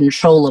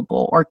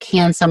uncontrollable, or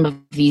can some of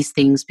these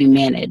things be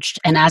managed?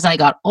 And as I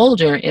got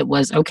older, it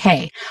was,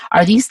 okay,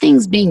 are these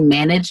things being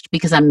managed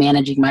because I'm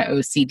managing my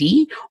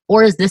OCD,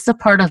 or is this a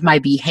part of my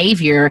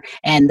behavior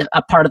and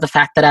a part of the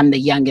fact that I'm the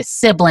youngest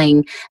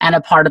sibling, and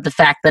a part of the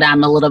fact that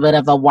I'm a little bit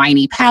of a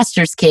whiny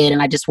pastor's kid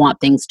and I just want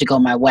things to go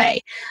my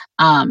way?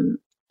 And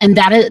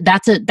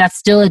that's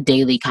still a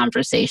daily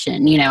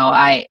conversation.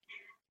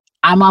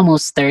 I'm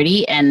almost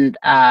 30, and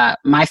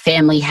my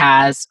family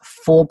has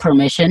full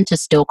permission to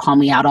still call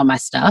me out on my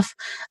stuff.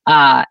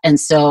 And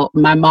so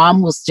my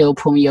mom will still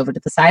pull me over to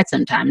the side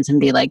sometimes and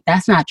be like,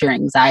 that's not your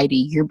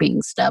anxiety. You're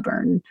being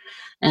stubborn.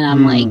 And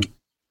I'm like,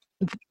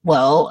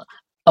 well,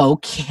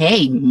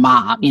 okay,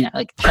 mom,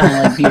 like trying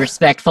to like be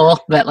respectful,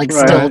 but like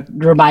still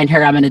remind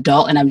her I'm an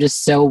adult and I'm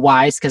just so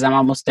wise because I'm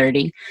almost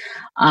 30.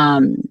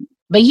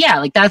 But yeah,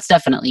 like that's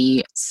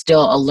definitely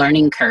still a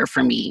learning curve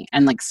for me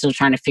and like still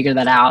trying to figure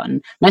that out.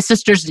 And my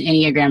sister's an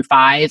Enneagram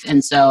 5.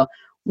 And so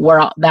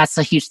that's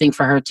a huge thing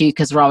for her too.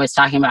 Cause we're always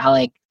talking about how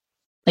like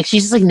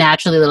she's just like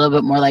naturally a little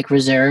bit more like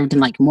reserved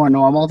and like more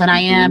normal than I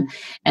am.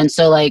 And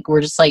so like,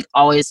 we're just like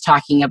always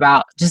talking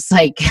about just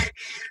like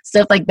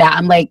stuff like that.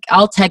 I'm like,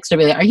 I'll text her,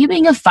 be like, are you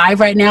being a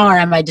 5 right now? Or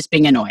am I just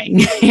being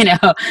annoying?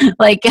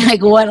 Like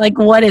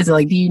what is it?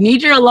 Like, do you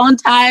need your alone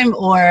time?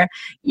 Or,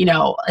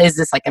 is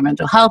this like a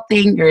mental health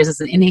thing or is this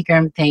an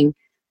Enneagram thing?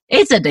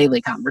 It's a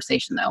daily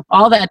conversation though.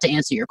 All that to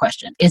answer your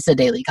question. It's a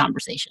daily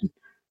conversation.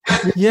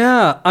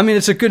 Yeah. I mean,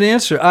 it's a good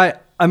answer.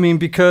 I mean,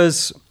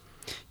 because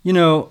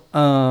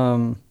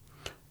human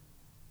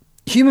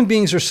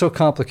beings are so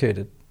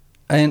complicated.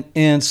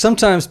 And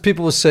sometimes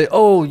people will say,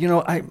 oh,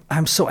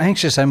 I'm so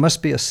anxious. I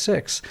must be a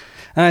 6.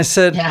 And I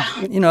said,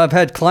 I've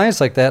had clients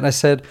like that. And I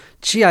said,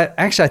 gee,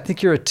 I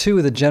think you're a 2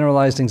 with a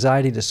generalized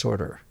anxiety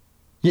disorder.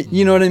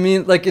 You know what I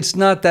mean? Like, it's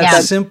not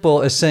that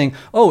simple as saying,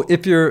 oh,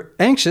 if you're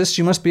anxious,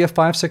 you must be a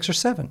 5, 6, or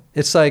 7.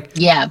 It's like,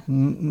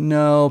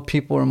 no,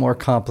 people are more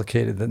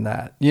complicated than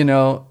that,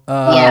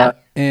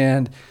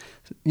 and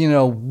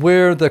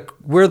where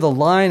the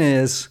line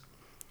is,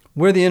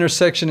 where the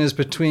intersection is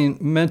between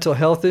mental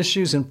health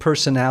issues and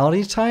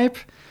personality type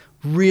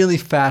really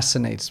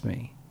fascinates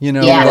me,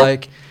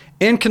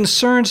 and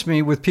concerns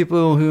me with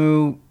people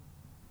who,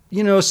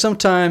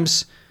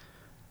 sometimes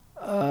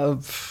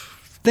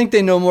think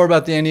they know more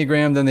about the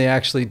Enneagram than they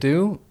actually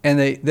do. And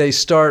they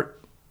start,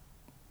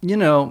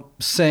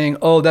 saying,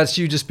 oh, that's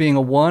you just being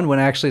a 1, when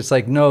actually it's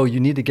like, no, you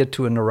need to get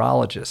to a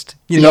neurologist.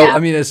 I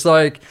mean, it's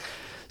like,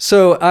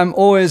 so I'm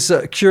always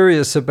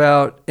curious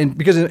about, and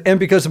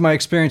because of my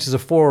experience as a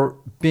 4,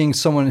 being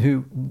someone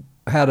who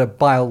had a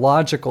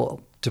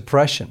biological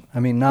depression.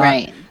 I mean,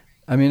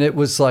 it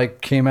was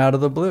like came out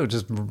of the blue,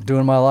 just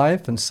doing my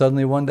life, and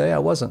suddenly one day I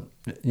wasn't,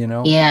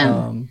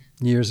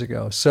 years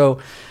ago. So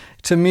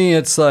to me,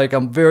 it's like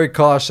I'm very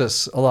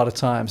cautious a lot of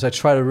times. I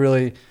try to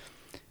really,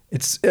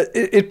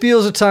 it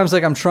feels at times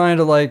like I'm trying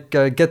to like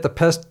get the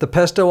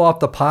pesto off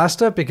the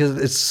pasta because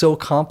it's so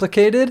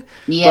complicated.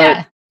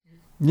 Yeah.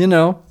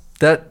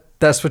 But,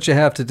 that's what you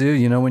have to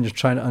do, when you're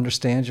trying to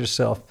understand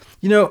yourself.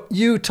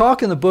 You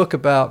talk in the book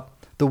about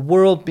the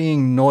world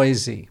being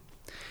noisy.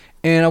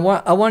 And I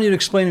want you to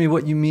explain to me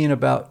what you mean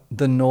about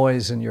the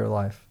noise in your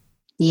life.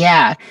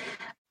 Yeah.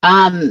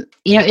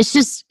 It's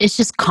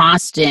just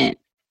constant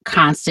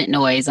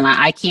noise. And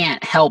I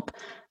can't help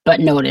but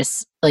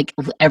notice like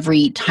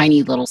every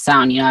tiny little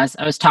sound. I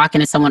was talking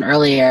to someone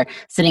earlier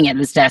sitting at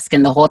this desk,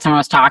 and the whole time I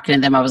was talking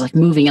to them, I was like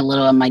moving a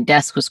little and my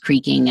desk was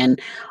creaking.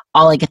 And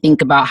all I could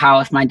think about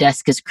how if my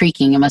desk is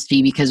creaking, it must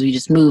be because we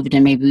just moved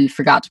and maybe we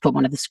forgot to put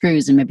one of the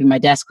screws and maybe my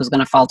desk was going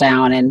to fall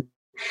down. And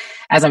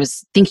as I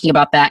was thinking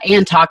about that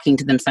and talking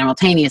to them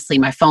simultaneously,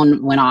 my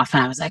phone went off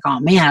and I was like, oh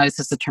man, I was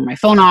supposed to turn my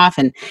phone off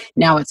and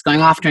now it's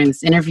going off during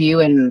this interview.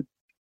 And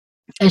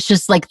it's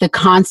just like the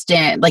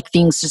constant, like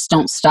things just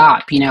don't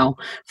stop,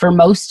 for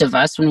most of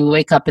us, when we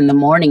wake up in the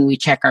morning, we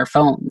check our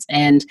phones.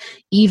 And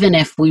even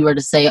if we were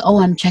to say,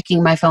 oh, I'm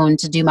checking my phone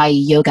to do my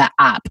yoga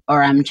app,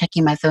 or I'm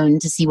checking my phone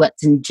to see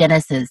what's in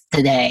Genesis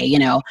today,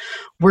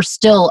 we're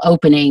still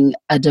opening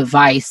a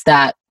device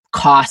that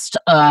cost,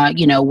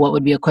 what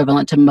would be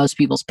equivalent to most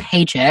people's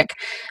paycheck,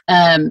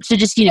 to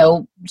just,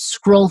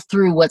 scroll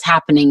through what's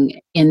happening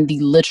in the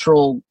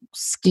literal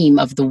scheme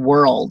of the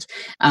world.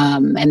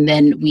 And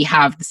then we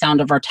have the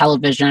sound of our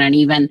television. And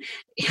even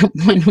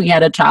when we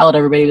had a child,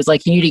 everybody was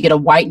like, you need to get a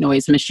white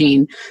noise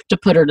machine to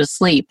put her to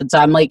sleep. And so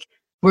I'm like,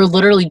 we're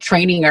literally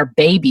training our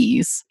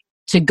babies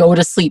to go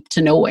to sleep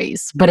to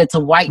noise, but it's a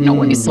white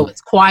noise. So it's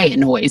quiet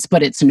noise,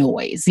 but it's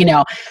noise,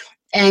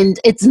 and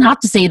it's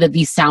not to say that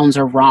these sounds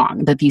are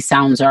wrong, that these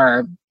sounds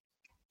are,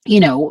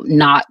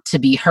 not to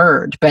be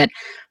heard, but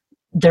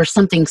there's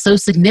something so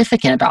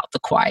significant about the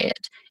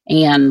quiet.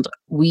 And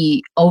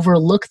we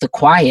overlook the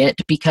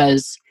quiet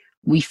because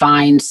we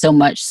find so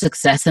much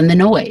success in the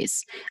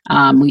noise.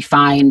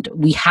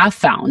 We have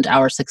found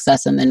our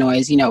success in the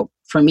noise.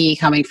 For me,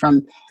 coming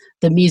from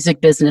the music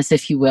business,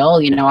 if you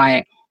will,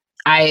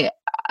 I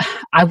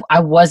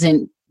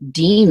wasn't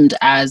deemed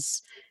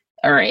as,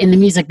 or in the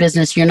music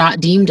business, you're not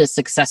deemed as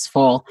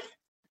successful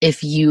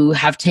if you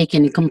have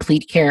taken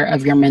complete care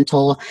of your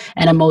mental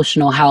and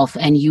emotional health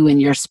and you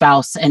and your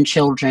spouse and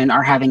children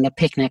are having a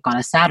picnic on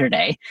a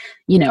Saturday.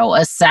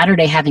 A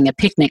Saturday having a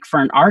picnic for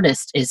an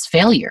artist is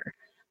failure.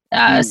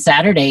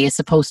 Saturday is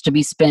supposed to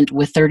be spent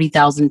with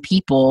 30,000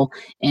 people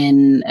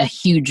in a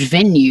huge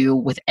venue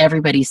with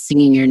everybody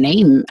singing your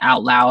name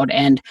out loud.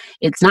 And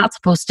it's not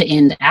supposed to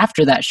end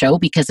after that show,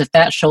 because if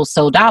that show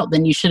sold out,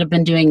 then you should have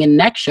been doing a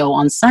next show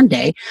on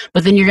Sunday.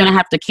 But then you're going to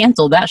have to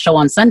cancel that show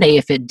on Sunday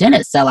if it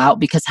didn't sell out,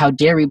 because how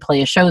dare we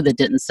play a show that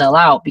didn't sell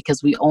out,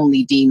 because we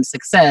only deem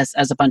success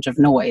as a bunch of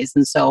noise.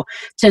 And so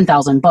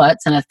 10,000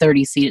 butts in a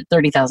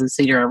 30,000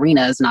 seater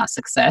arena is not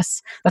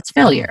success. That's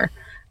failure,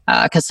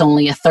 because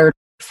only a third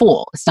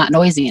full. It's not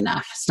noisy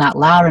enough. It's not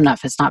loud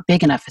enough. It's not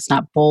big enough. It's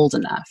not bold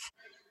enough.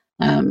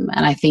 And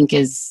I think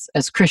as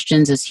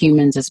Christians, as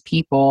humans, as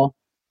people,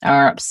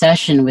 our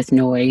obsession with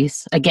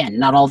noise, again,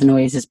 not all the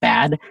noise is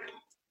bad,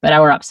 but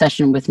our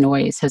obsession with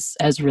noise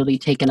has really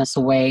taken us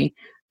away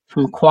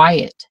from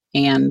quiet.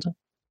 And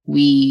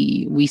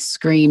we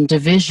scream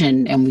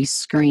division, and we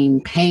scream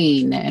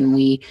pain, and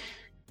we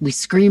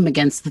scream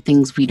against the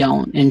things we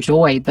don't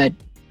enjoy. But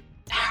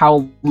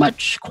how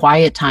much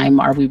quiet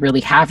time are we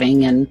really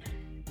having, and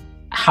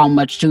how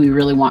much do we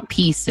really want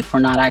peace if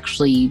we're not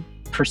actually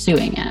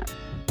pursuing it?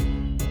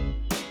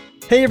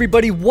 Hey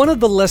everybody, one of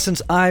the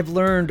lessons I've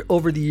learned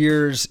over the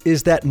years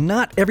is that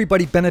not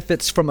everybody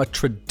benefits from a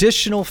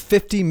traditional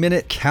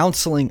 50-minute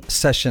counseling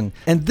session.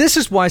 And this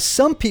is why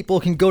some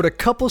people can go to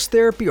couples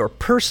therapy or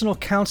personal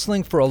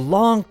counseling for a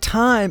long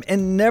time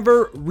and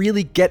never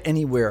really get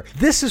anywhere.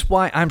 This is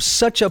why I'm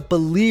such a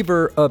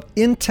believer of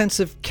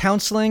intensive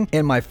counseling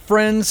and my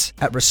friends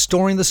at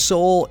Restoring the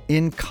Soul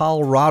in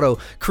Colorado,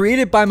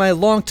 created by my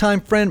longtime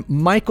friend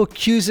Michael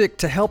Cusick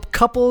to help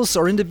couples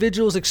or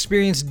individuals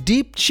experience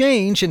deep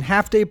change in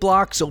half-day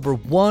blocks over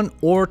 1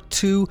 or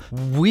 2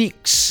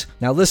 weeks.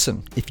 Now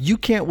listen, if you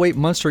can't wait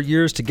months or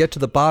years to get to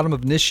the bottom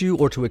of an issue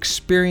or to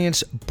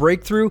experience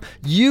breakthrough,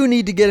 you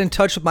need to get in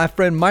touch with my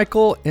friend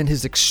Michael and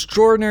his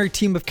extraordinary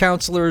team of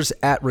counselors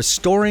at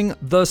Restoring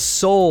the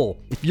Soul.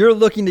 If you're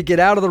looking to get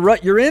out of the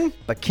rut you're in,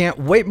 but can't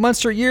wait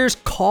months or years,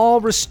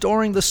 call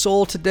Restoring the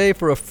Soul today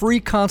for a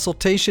free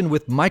consultation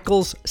with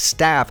Michael's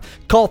staff.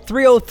 Call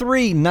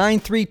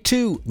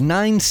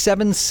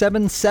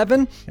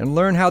 303-932-9777 and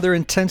learn how their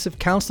intensive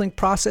counseling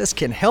process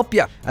can help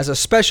you. As a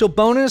special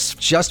bonus,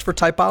 just for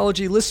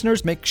Typology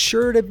listeners, make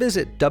sure to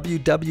visit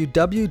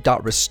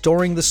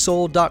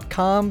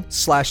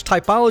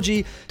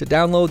www.restoringthesoul.com/typology to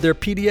download their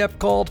PDF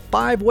called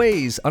 5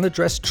 Ways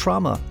Unaddressed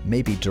Trauma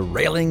May Be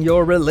Derailing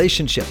Your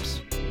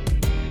Relationships.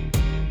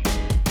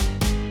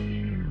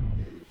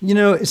 You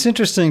know, it's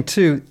interesting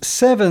too.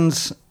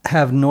 7s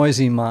have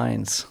noisy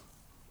minds.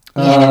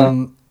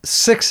 Yeah.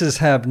 6s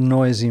have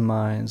noisy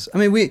minds. I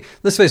mean,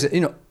 let's face it,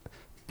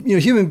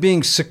 human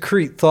beings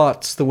secrete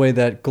thoughts the way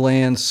that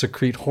glands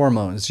secrete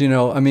hormones,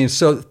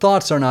 so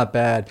thoughts are not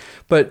bad,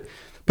 but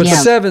Yeah.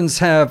 7s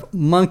have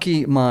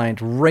monkey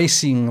mind,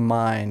 racing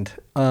mind,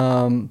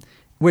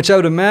 which I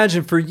would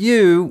imagine for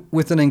you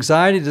with an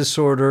anxiety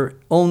disorder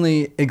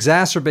only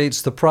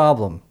exacerbates the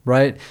problem,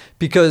 right?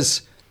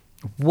 Because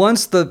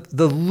once the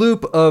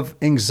loop of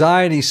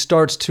anxiety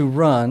starts to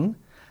run,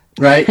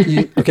 right?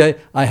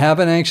 I have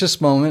an anxious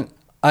moment.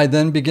 I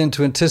then begin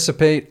to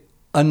anticipate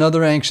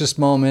another anxious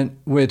moment,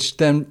 which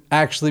then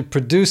actually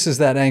produces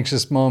that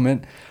anxious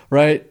moment,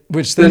 right?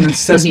 Which then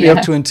sets me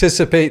up to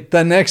anticipate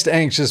the next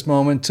anxious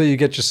moment until you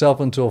get yourself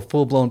into a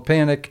full-blown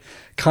panic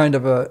kind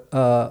of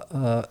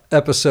a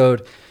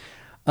episode.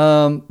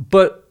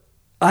 But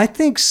I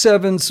think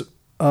 7s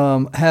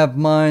have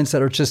minds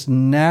that are just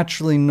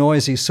naturally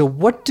noisy. So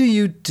what do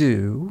you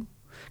do?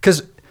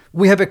 Because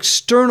we have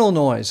external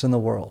noise in the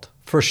world,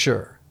 for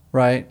sure,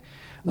 right?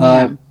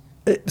 Yeah.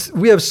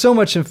 We have so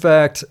much, in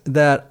fact,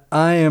 that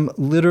I am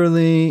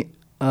literally,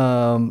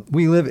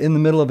 we live in the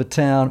middle of a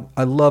town.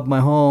 I love my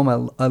home.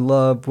 I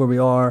love where we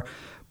are.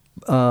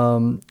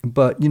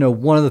 But,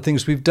 one of the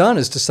things we've done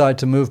is decide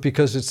to move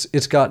because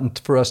it's gotten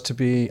for us to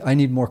be, I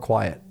need more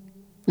quiet.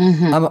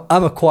 Mm-hmm.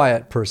 I'm a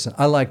quiet person.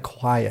 I like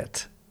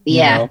quiet.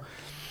 Yeah.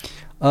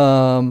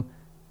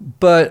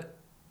 But,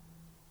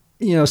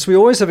 so we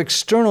always have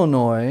external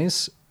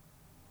noise.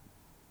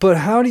 But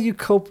how do you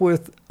cope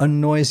with a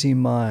noisy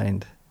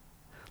mind?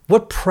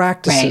 What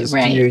practices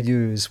do you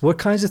use? What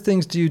kinds of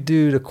things do you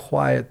do to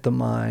quiet the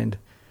mind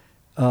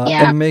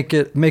and make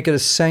it a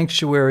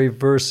sanctuary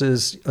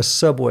versus a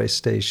subway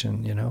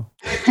station?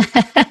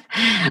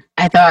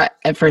 I thought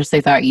at first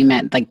they thought you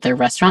meant like the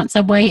restaurant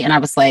Subway, and I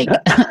was like,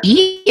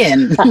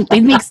 Ian, they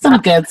make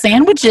some good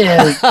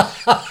sandwiches.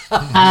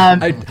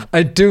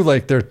 I do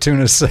like their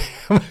tuna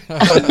salmon.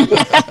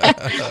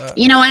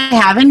 I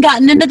haven't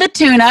gotten into the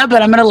tuna,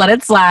 but I'm going to let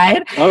it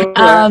slide.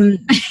 Okay.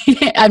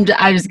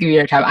 I just give you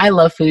your time. I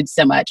love food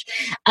so much.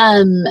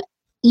 I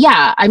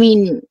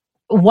mean,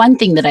 one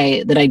thing that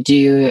I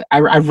do,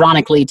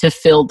 ironically, to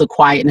fill the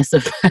quietness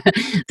of,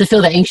 to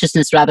fill the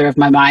anxiousness rather of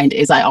my mind,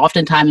 is I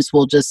oftentimes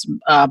will just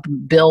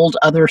build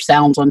other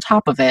sounds on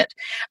top of it,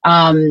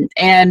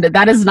 and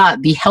that is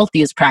not the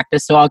healthiest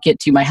practice. So I'll get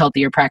to my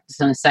healthier practice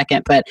in a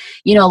second. But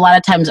a lot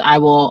of times I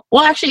will.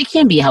 Well, actually, it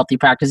can be a healthy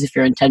practice if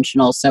you're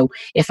intentional. So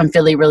if I'm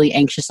feeling really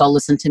anxious, I'll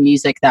listen to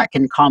music that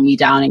can calm me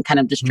down and kind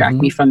of distract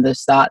me from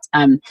those thoughts.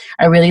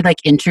 I really like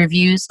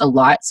interviews a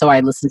lot, so I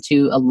listen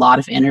to a lot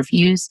of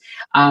interviews.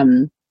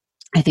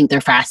 I think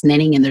they're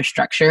fascinating in their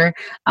structure.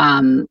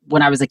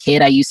 When I was a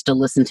kid, I used to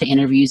listen to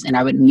interviews, and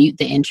I would mute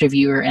the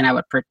interviewer, and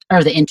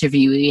or the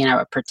interviewee, and I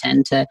would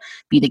pretend to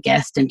be the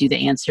guest and do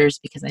the answers,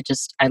 because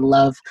I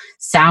love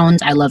sound.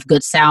 I love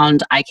good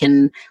sound. I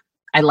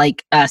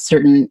like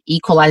certain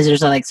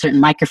equalizers. I like certain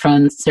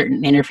microphones,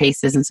 certain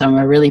interfaces, and so I'm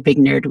a really big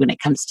nerd when it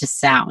comes to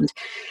sound.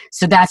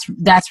 So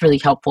that's really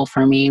helpful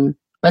for me.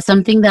 But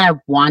something that I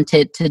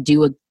wanted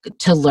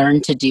to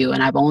learn to do,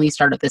 and I've only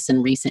started this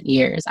in recent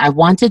years, I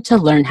wanted to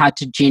learn how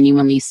to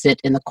genuinely sit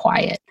in the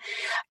quiet.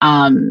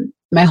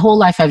 My whole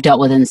life I've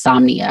dealt with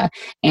insomnia,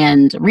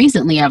 and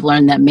recently I've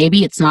learned that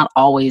maybe it's not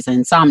always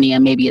insomnia,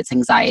 maybe it's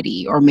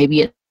anxiety, or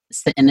maybe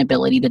it's the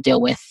inability to deal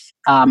with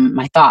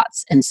my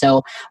thoughts. And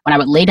so when I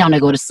would lay down to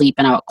go to sleep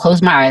and I would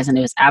close my eyes and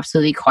it was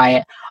absolutely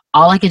quiet,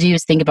 all I could do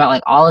is think about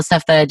like all the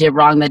stuff that I did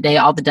wrong that day,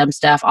 all the dumb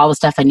stuff, all the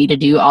stuff I need to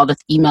do, all the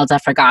emails I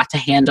forgot to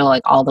handle,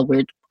 like all the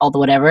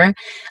whatever.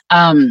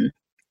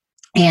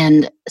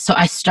 And so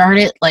I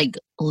started like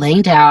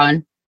laying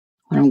down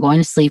when I'm going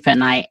to sleep at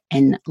night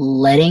and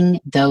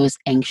letting those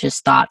anxious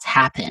thoughts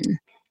happen.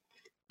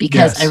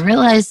 Because I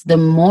realized the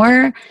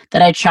more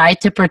that I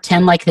tried to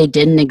pretend like they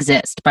didn't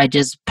exist by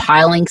just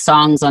piling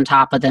songs on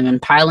top of them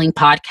and piling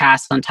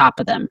podcasts on top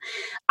of them,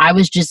 I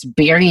was just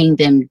burying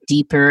them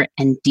deeper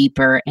and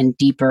deeper and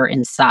deeper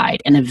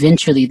inside. And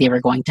eventually they were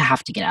going to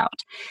have to get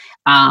out.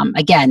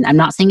 Again, I'm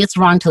not saying it's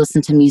wrong to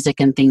listen to music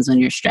and things when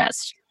you're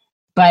stressed,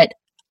 but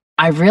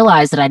I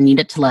realized that I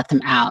needed to let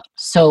them out.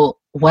 So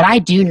what I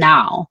do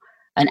now,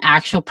 an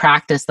actual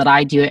practice that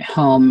I do at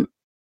home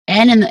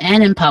and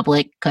in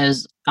public,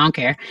 because I don't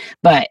care,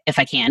 but if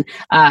I can,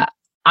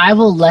 I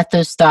will let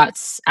those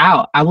thoughts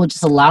out. I will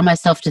just allow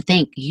myself to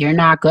think, you're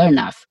not good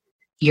enough.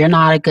 You're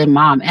not a good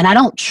mom. And I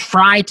don't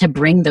try to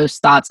bring those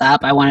thoughts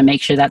up. I want to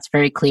make sure that's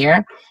very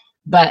clear.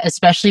 But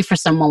especially for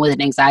someone with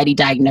an anxiety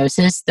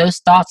diagnosis, those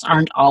thoughts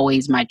aren't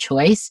always my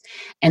choice.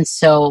 And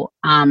so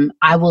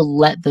I will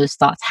let those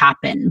thoughts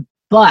happen.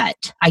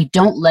 But I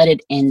don't let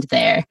it end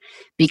there,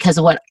 because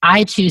what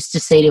I choose to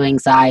say to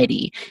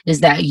anxiety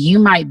is that you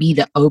might be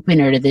the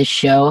opener to this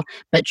show,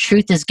 but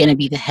truth is going to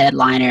be the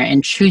headliner,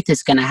 and truth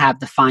is going to have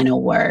the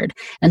final word.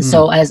 And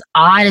so as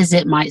odd as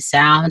it might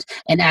sound,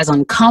 and as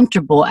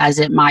uncomfortable as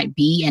it might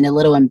be and a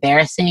little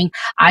embarrassing,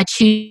 I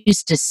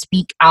choose to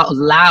speak out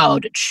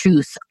loud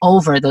truth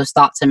over those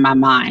thoughts in my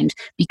mind,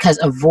 because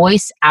a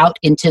voice out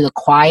into the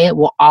quiet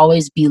will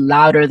always be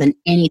louder than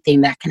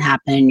anything that can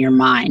happen in your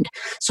mind.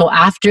 So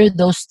after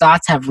those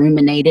thoughts have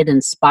ruminated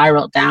and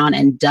spiraled down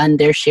and done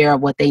their share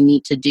of what they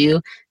need to do,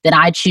 then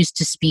I choose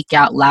to speak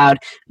out loud.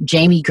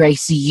 Jamie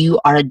Grace, you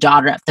are a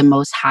daughter of the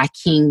Most High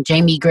King.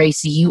 Jamie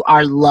Grace, you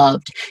are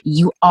loved.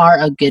 You are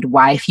a good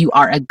wife. You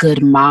are a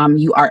good mom.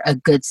 You are a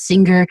good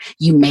singer.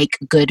 You make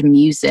good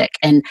music.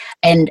 And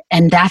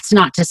that's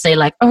not to say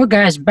like, oh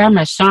guys, buy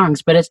my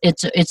songs, but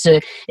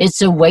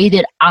it's a way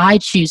that I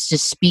choose to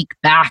speak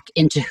back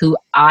into who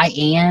I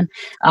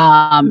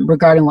am,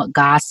 regarding what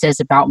God says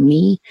about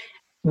me.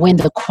 When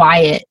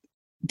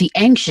the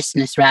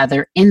anxiousness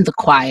rather, in the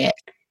quiet,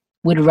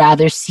 would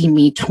rather see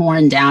me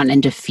torn down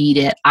and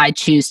defeated, I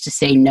choose to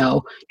say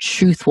no.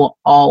 Truth will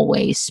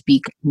always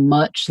speak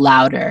much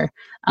louder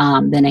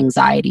than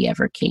anxiety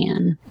ever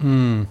can.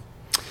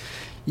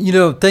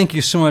 Thank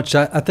you so much.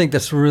 I think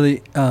that's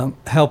really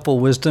helpful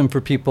wisdom for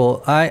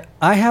people. I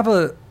have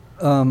a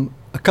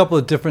couple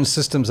of different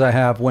systems I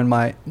have when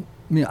I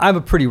have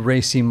a pretty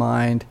racy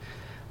mind,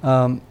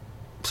 sort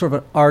of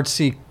an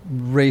artsy,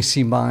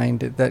 racy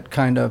mind that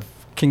kind of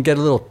can get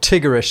a little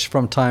Tiggerish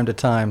from time to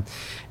time.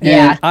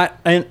 And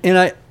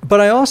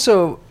but I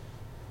also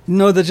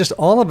know that just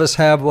all of us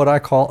have what I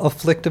call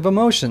afflictive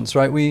emotions,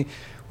 right? We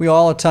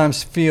all at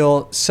times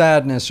feel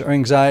sadness or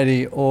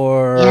anxiety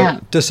or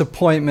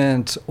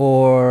disappointment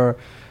or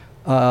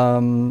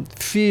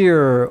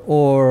fear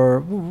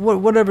or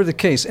whatever the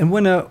case. And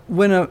when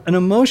an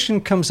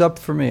emotion comes up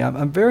for me,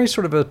 I'm very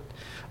sort of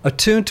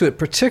attuned to it,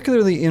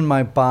 particularly in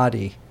my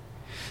body.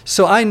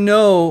 So I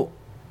know,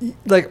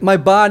 like, my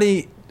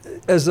body,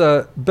 as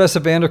Bessa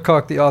van der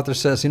Kolk, the author,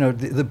 says,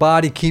 the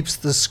body keeps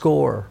the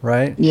score,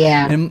 right?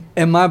 Yeah.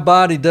 And my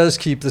body does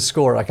keep the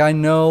score. Like, I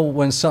know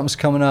when something's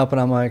coming up, and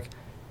I'm like,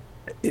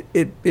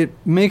 it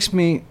makes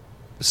me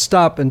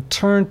stop and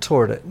turn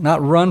toward it,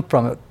 not run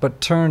from it,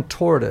 but turn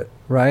toward it,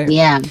 right?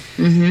 Yeah.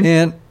 Mm-hmm.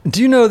 And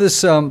do you know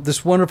this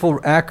wonderful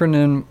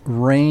acronym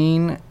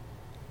RAIN,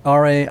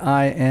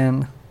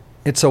 RAIN?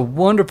 It's a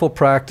wonderful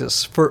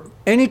practice for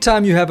any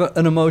time you have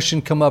an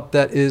emotion come up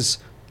that is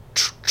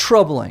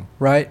troubling,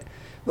 right?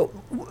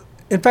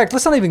 in fact,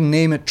 let's not even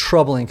name it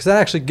troubling, because that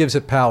actually gives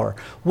it power.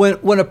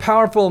 When a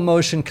powerful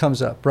emotion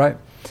comes up, right?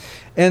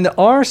 And the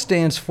R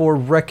stands for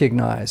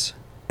recognize.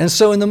 And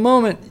so in the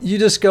moment, you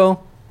just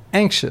go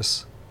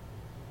anxious.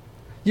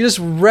 You just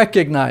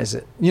recognize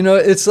it.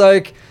 It's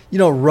like,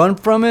 run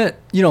from it,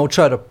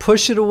 try to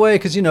push it away,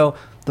 because,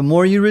 the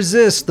more you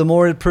resist, the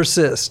more it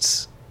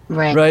persists.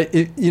 Right. Right?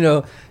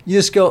 You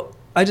just go,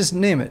 I just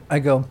name it. I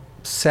go,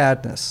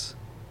 sadness.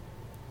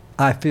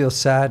 I feel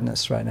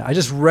sadness right now. I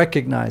just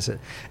recognize it.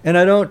 And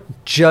I don't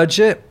judge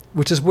it,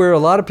 which is where a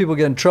lot of people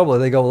get in trouble.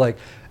 They go like,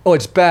 oh,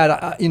 it's bad.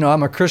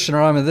 I'm a Christian,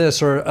 or I'm a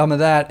this, or I'm a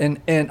that,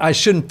 and I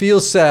shouldn't feel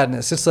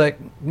sadness. It's like,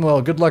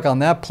 well, good luck on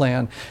that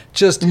plan.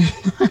 Just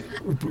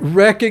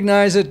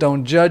recognize it.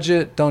 Don't judge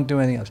it. Don't do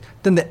anything else.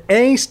 Then the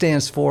A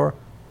stands for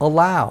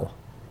allow.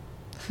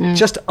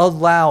 Just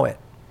allow it.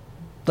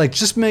 Like,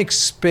 just make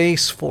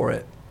space for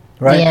it,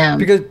 right? Yeah.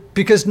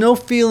 Because no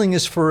feeling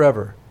is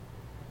forever.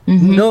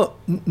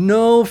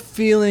 No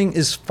feeling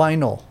is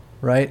final,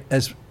 right?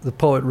 As the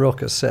poet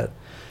Rilke said.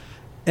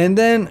 And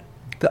then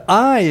the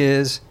I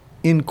is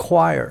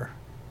inquire.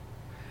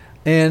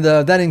 And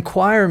that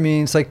inquire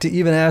means like to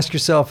even ask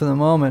yourself in the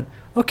moment,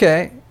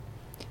 okay,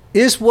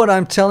 is what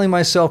I'm telling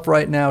myself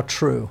right now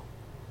true?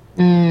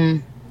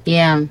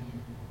 Yeah.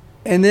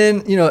 And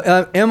then,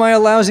 am I a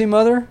lousy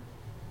mother?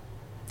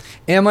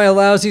 Am I a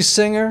lousy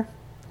singer?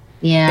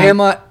 Yeah. Am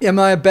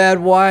I a bad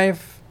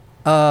wife?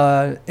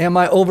 Am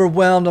I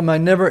overwhelmed? Am I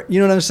never, you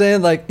know what I'm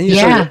saying? Like,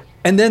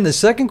 and then the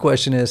second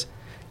question is,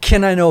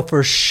 can I know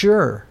for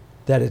sure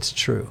that it's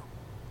true?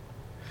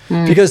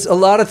 Because a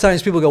lot of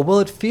times people go, well,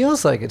 it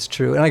feels like it's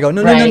true. And I go,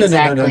 no. Feelings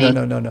I didn't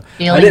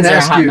are a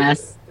ask hot you.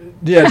 Mess.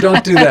 Yeah,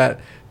 don't do that.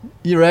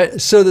 You're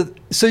right. So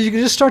you can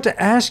just start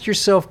to ask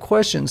yourself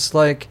questions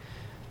like,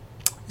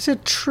 is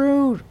it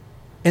true?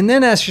 And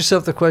then ask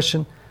yourself the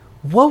question,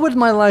 what would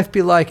my life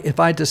be like if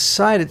I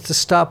decided to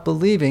stop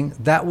believing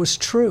that was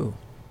true?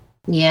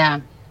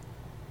 Yeah.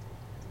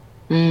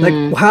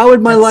 Like, how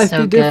would my life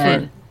be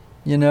different?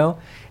 Good.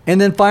 And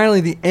then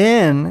finally, the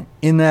N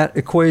in that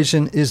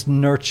equation is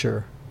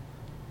nurture.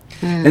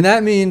 And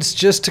that means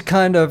just to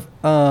kind of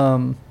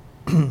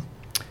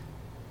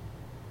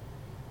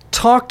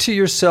talk to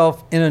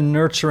yourself in a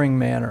nurturing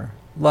manner.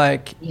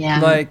 Like,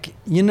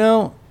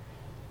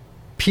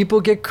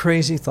 people get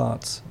crazy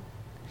thoughts.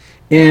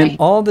 And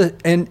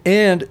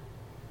and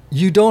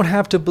you don't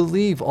have to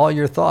believe all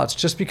your thoughts.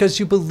 Just because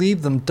you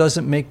believe them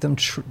doesn't make them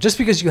true. Just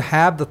because you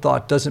have the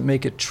thought doesn't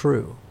make it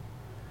true.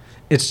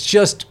 It's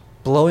just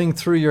blowing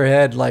through your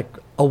head like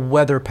a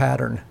weather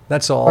pattern.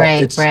 That's all.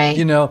 Right.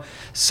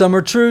 Some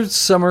are true,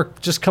 some are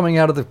just coming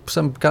out of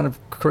some kind of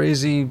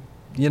crazy,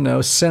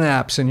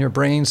 synapse in your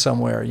brain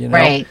somewhere,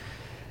 Right.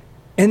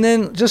 And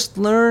then just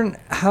learn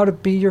how to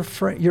be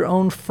your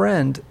own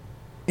friend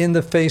in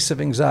the face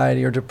of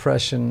anxiety or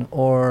depression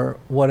or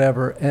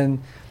whatever.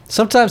 And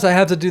sometimes I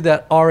have to do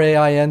that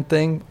RAIN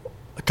thing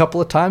a couple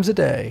of times a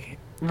day.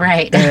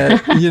 Right.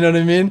 And, you know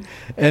what I mean?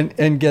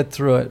 And get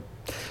through it.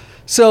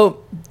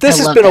 So this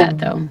has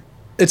been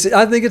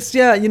I think it's,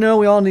 we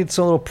all need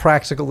some little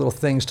practical little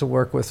things to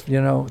work with,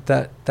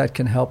 that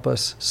can help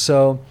us.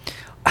 So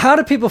how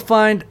do people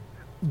find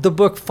the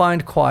book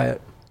Find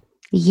Quiet?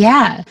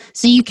 Yeah.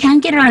 So you can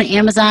get it on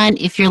Amazon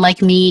if you're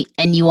like me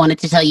and you wanted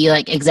to tell you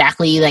like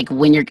exactly like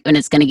when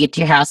it's going to get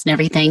to your house and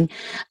everything.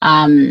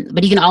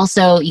 But you can go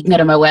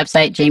to my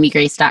website,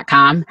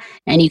 jamiegrace.com,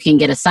 and you can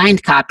get a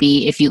signed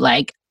copy if you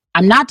like.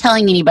 I'm not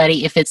telling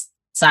anybody if it's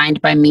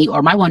signed by me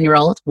or my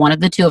 1-year-old. One of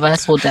the two of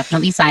us will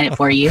definitely sign it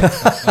for you. But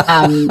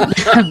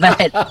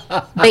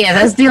yeah,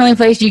 that's the only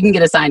place you can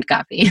get a signed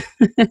copy.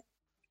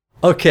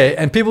 Okay.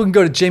 And people can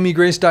go to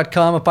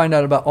jamiegrace.com and find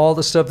out about all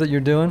the stuff that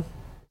you're doing?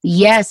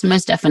 Yes,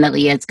 most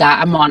definitely.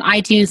 I'm on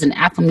iTunes and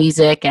Apple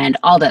Music and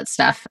all that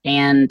stuff.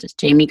 And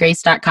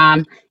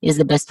jamiegrace.com is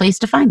the best place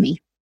to find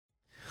me.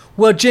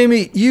 Well,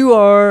 Jamie, you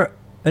are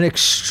an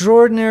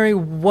extraordinary,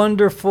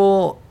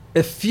 wonderful,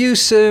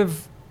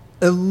 effusive,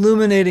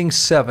 illuminating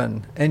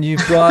 7. And you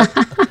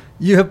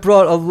have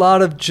brought a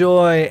lot of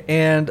joy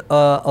and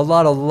a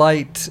lot of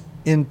light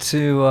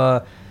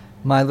into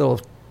my little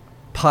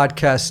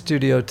podcast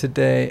studio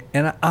today,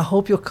 and I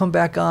hope you'll come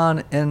back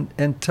on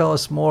and tell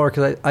us more,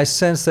 because I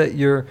sense that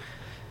your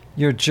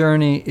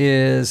journey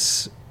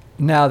is,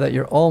 now that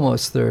you're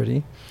almost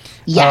 30,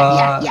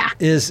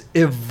 is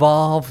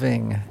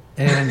evolving,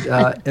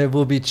 and it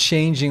will be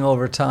changing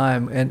over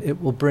time, and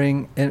it will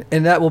bring and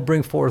that will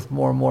bring forth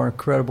more and more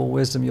incredible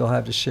wisdom you'll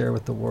have to share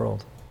with the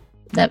world.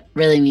 That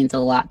really means a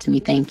lot to me.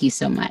 Thank you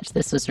so much.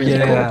 This was really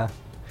cool.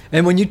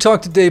 And when you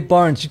talk to Dave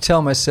Barnes, you tell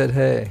him I said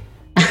hey.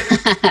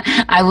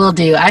 I will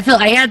do. I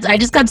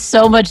just got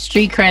so much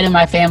street cred in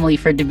my family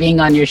for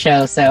being on your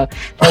show, so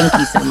thank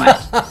you so much.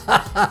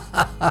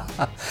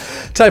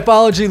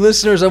 Typology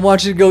listeners, I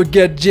want you to go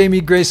get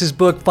Jamie Grace's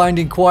book,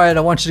 Finding Quiet.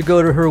 I want you to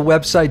go to her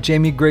website,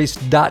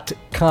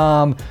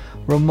 jamiegrace.com.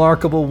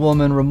 Remarkable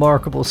woman,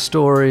 remarkable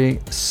story.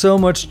 So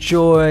much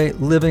joy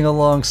living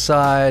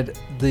alongside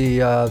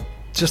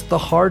just the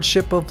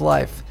hardship of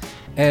life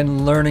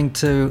and learning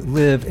to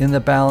live in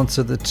the balance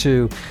of the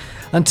two.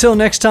 Until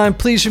next time,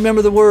 please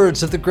remember the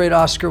words of the great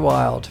Oscar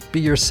Wilde. Be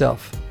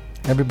yourself.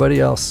 Everybody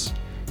else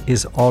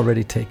is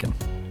already taken.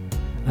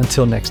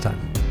 Until next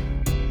time.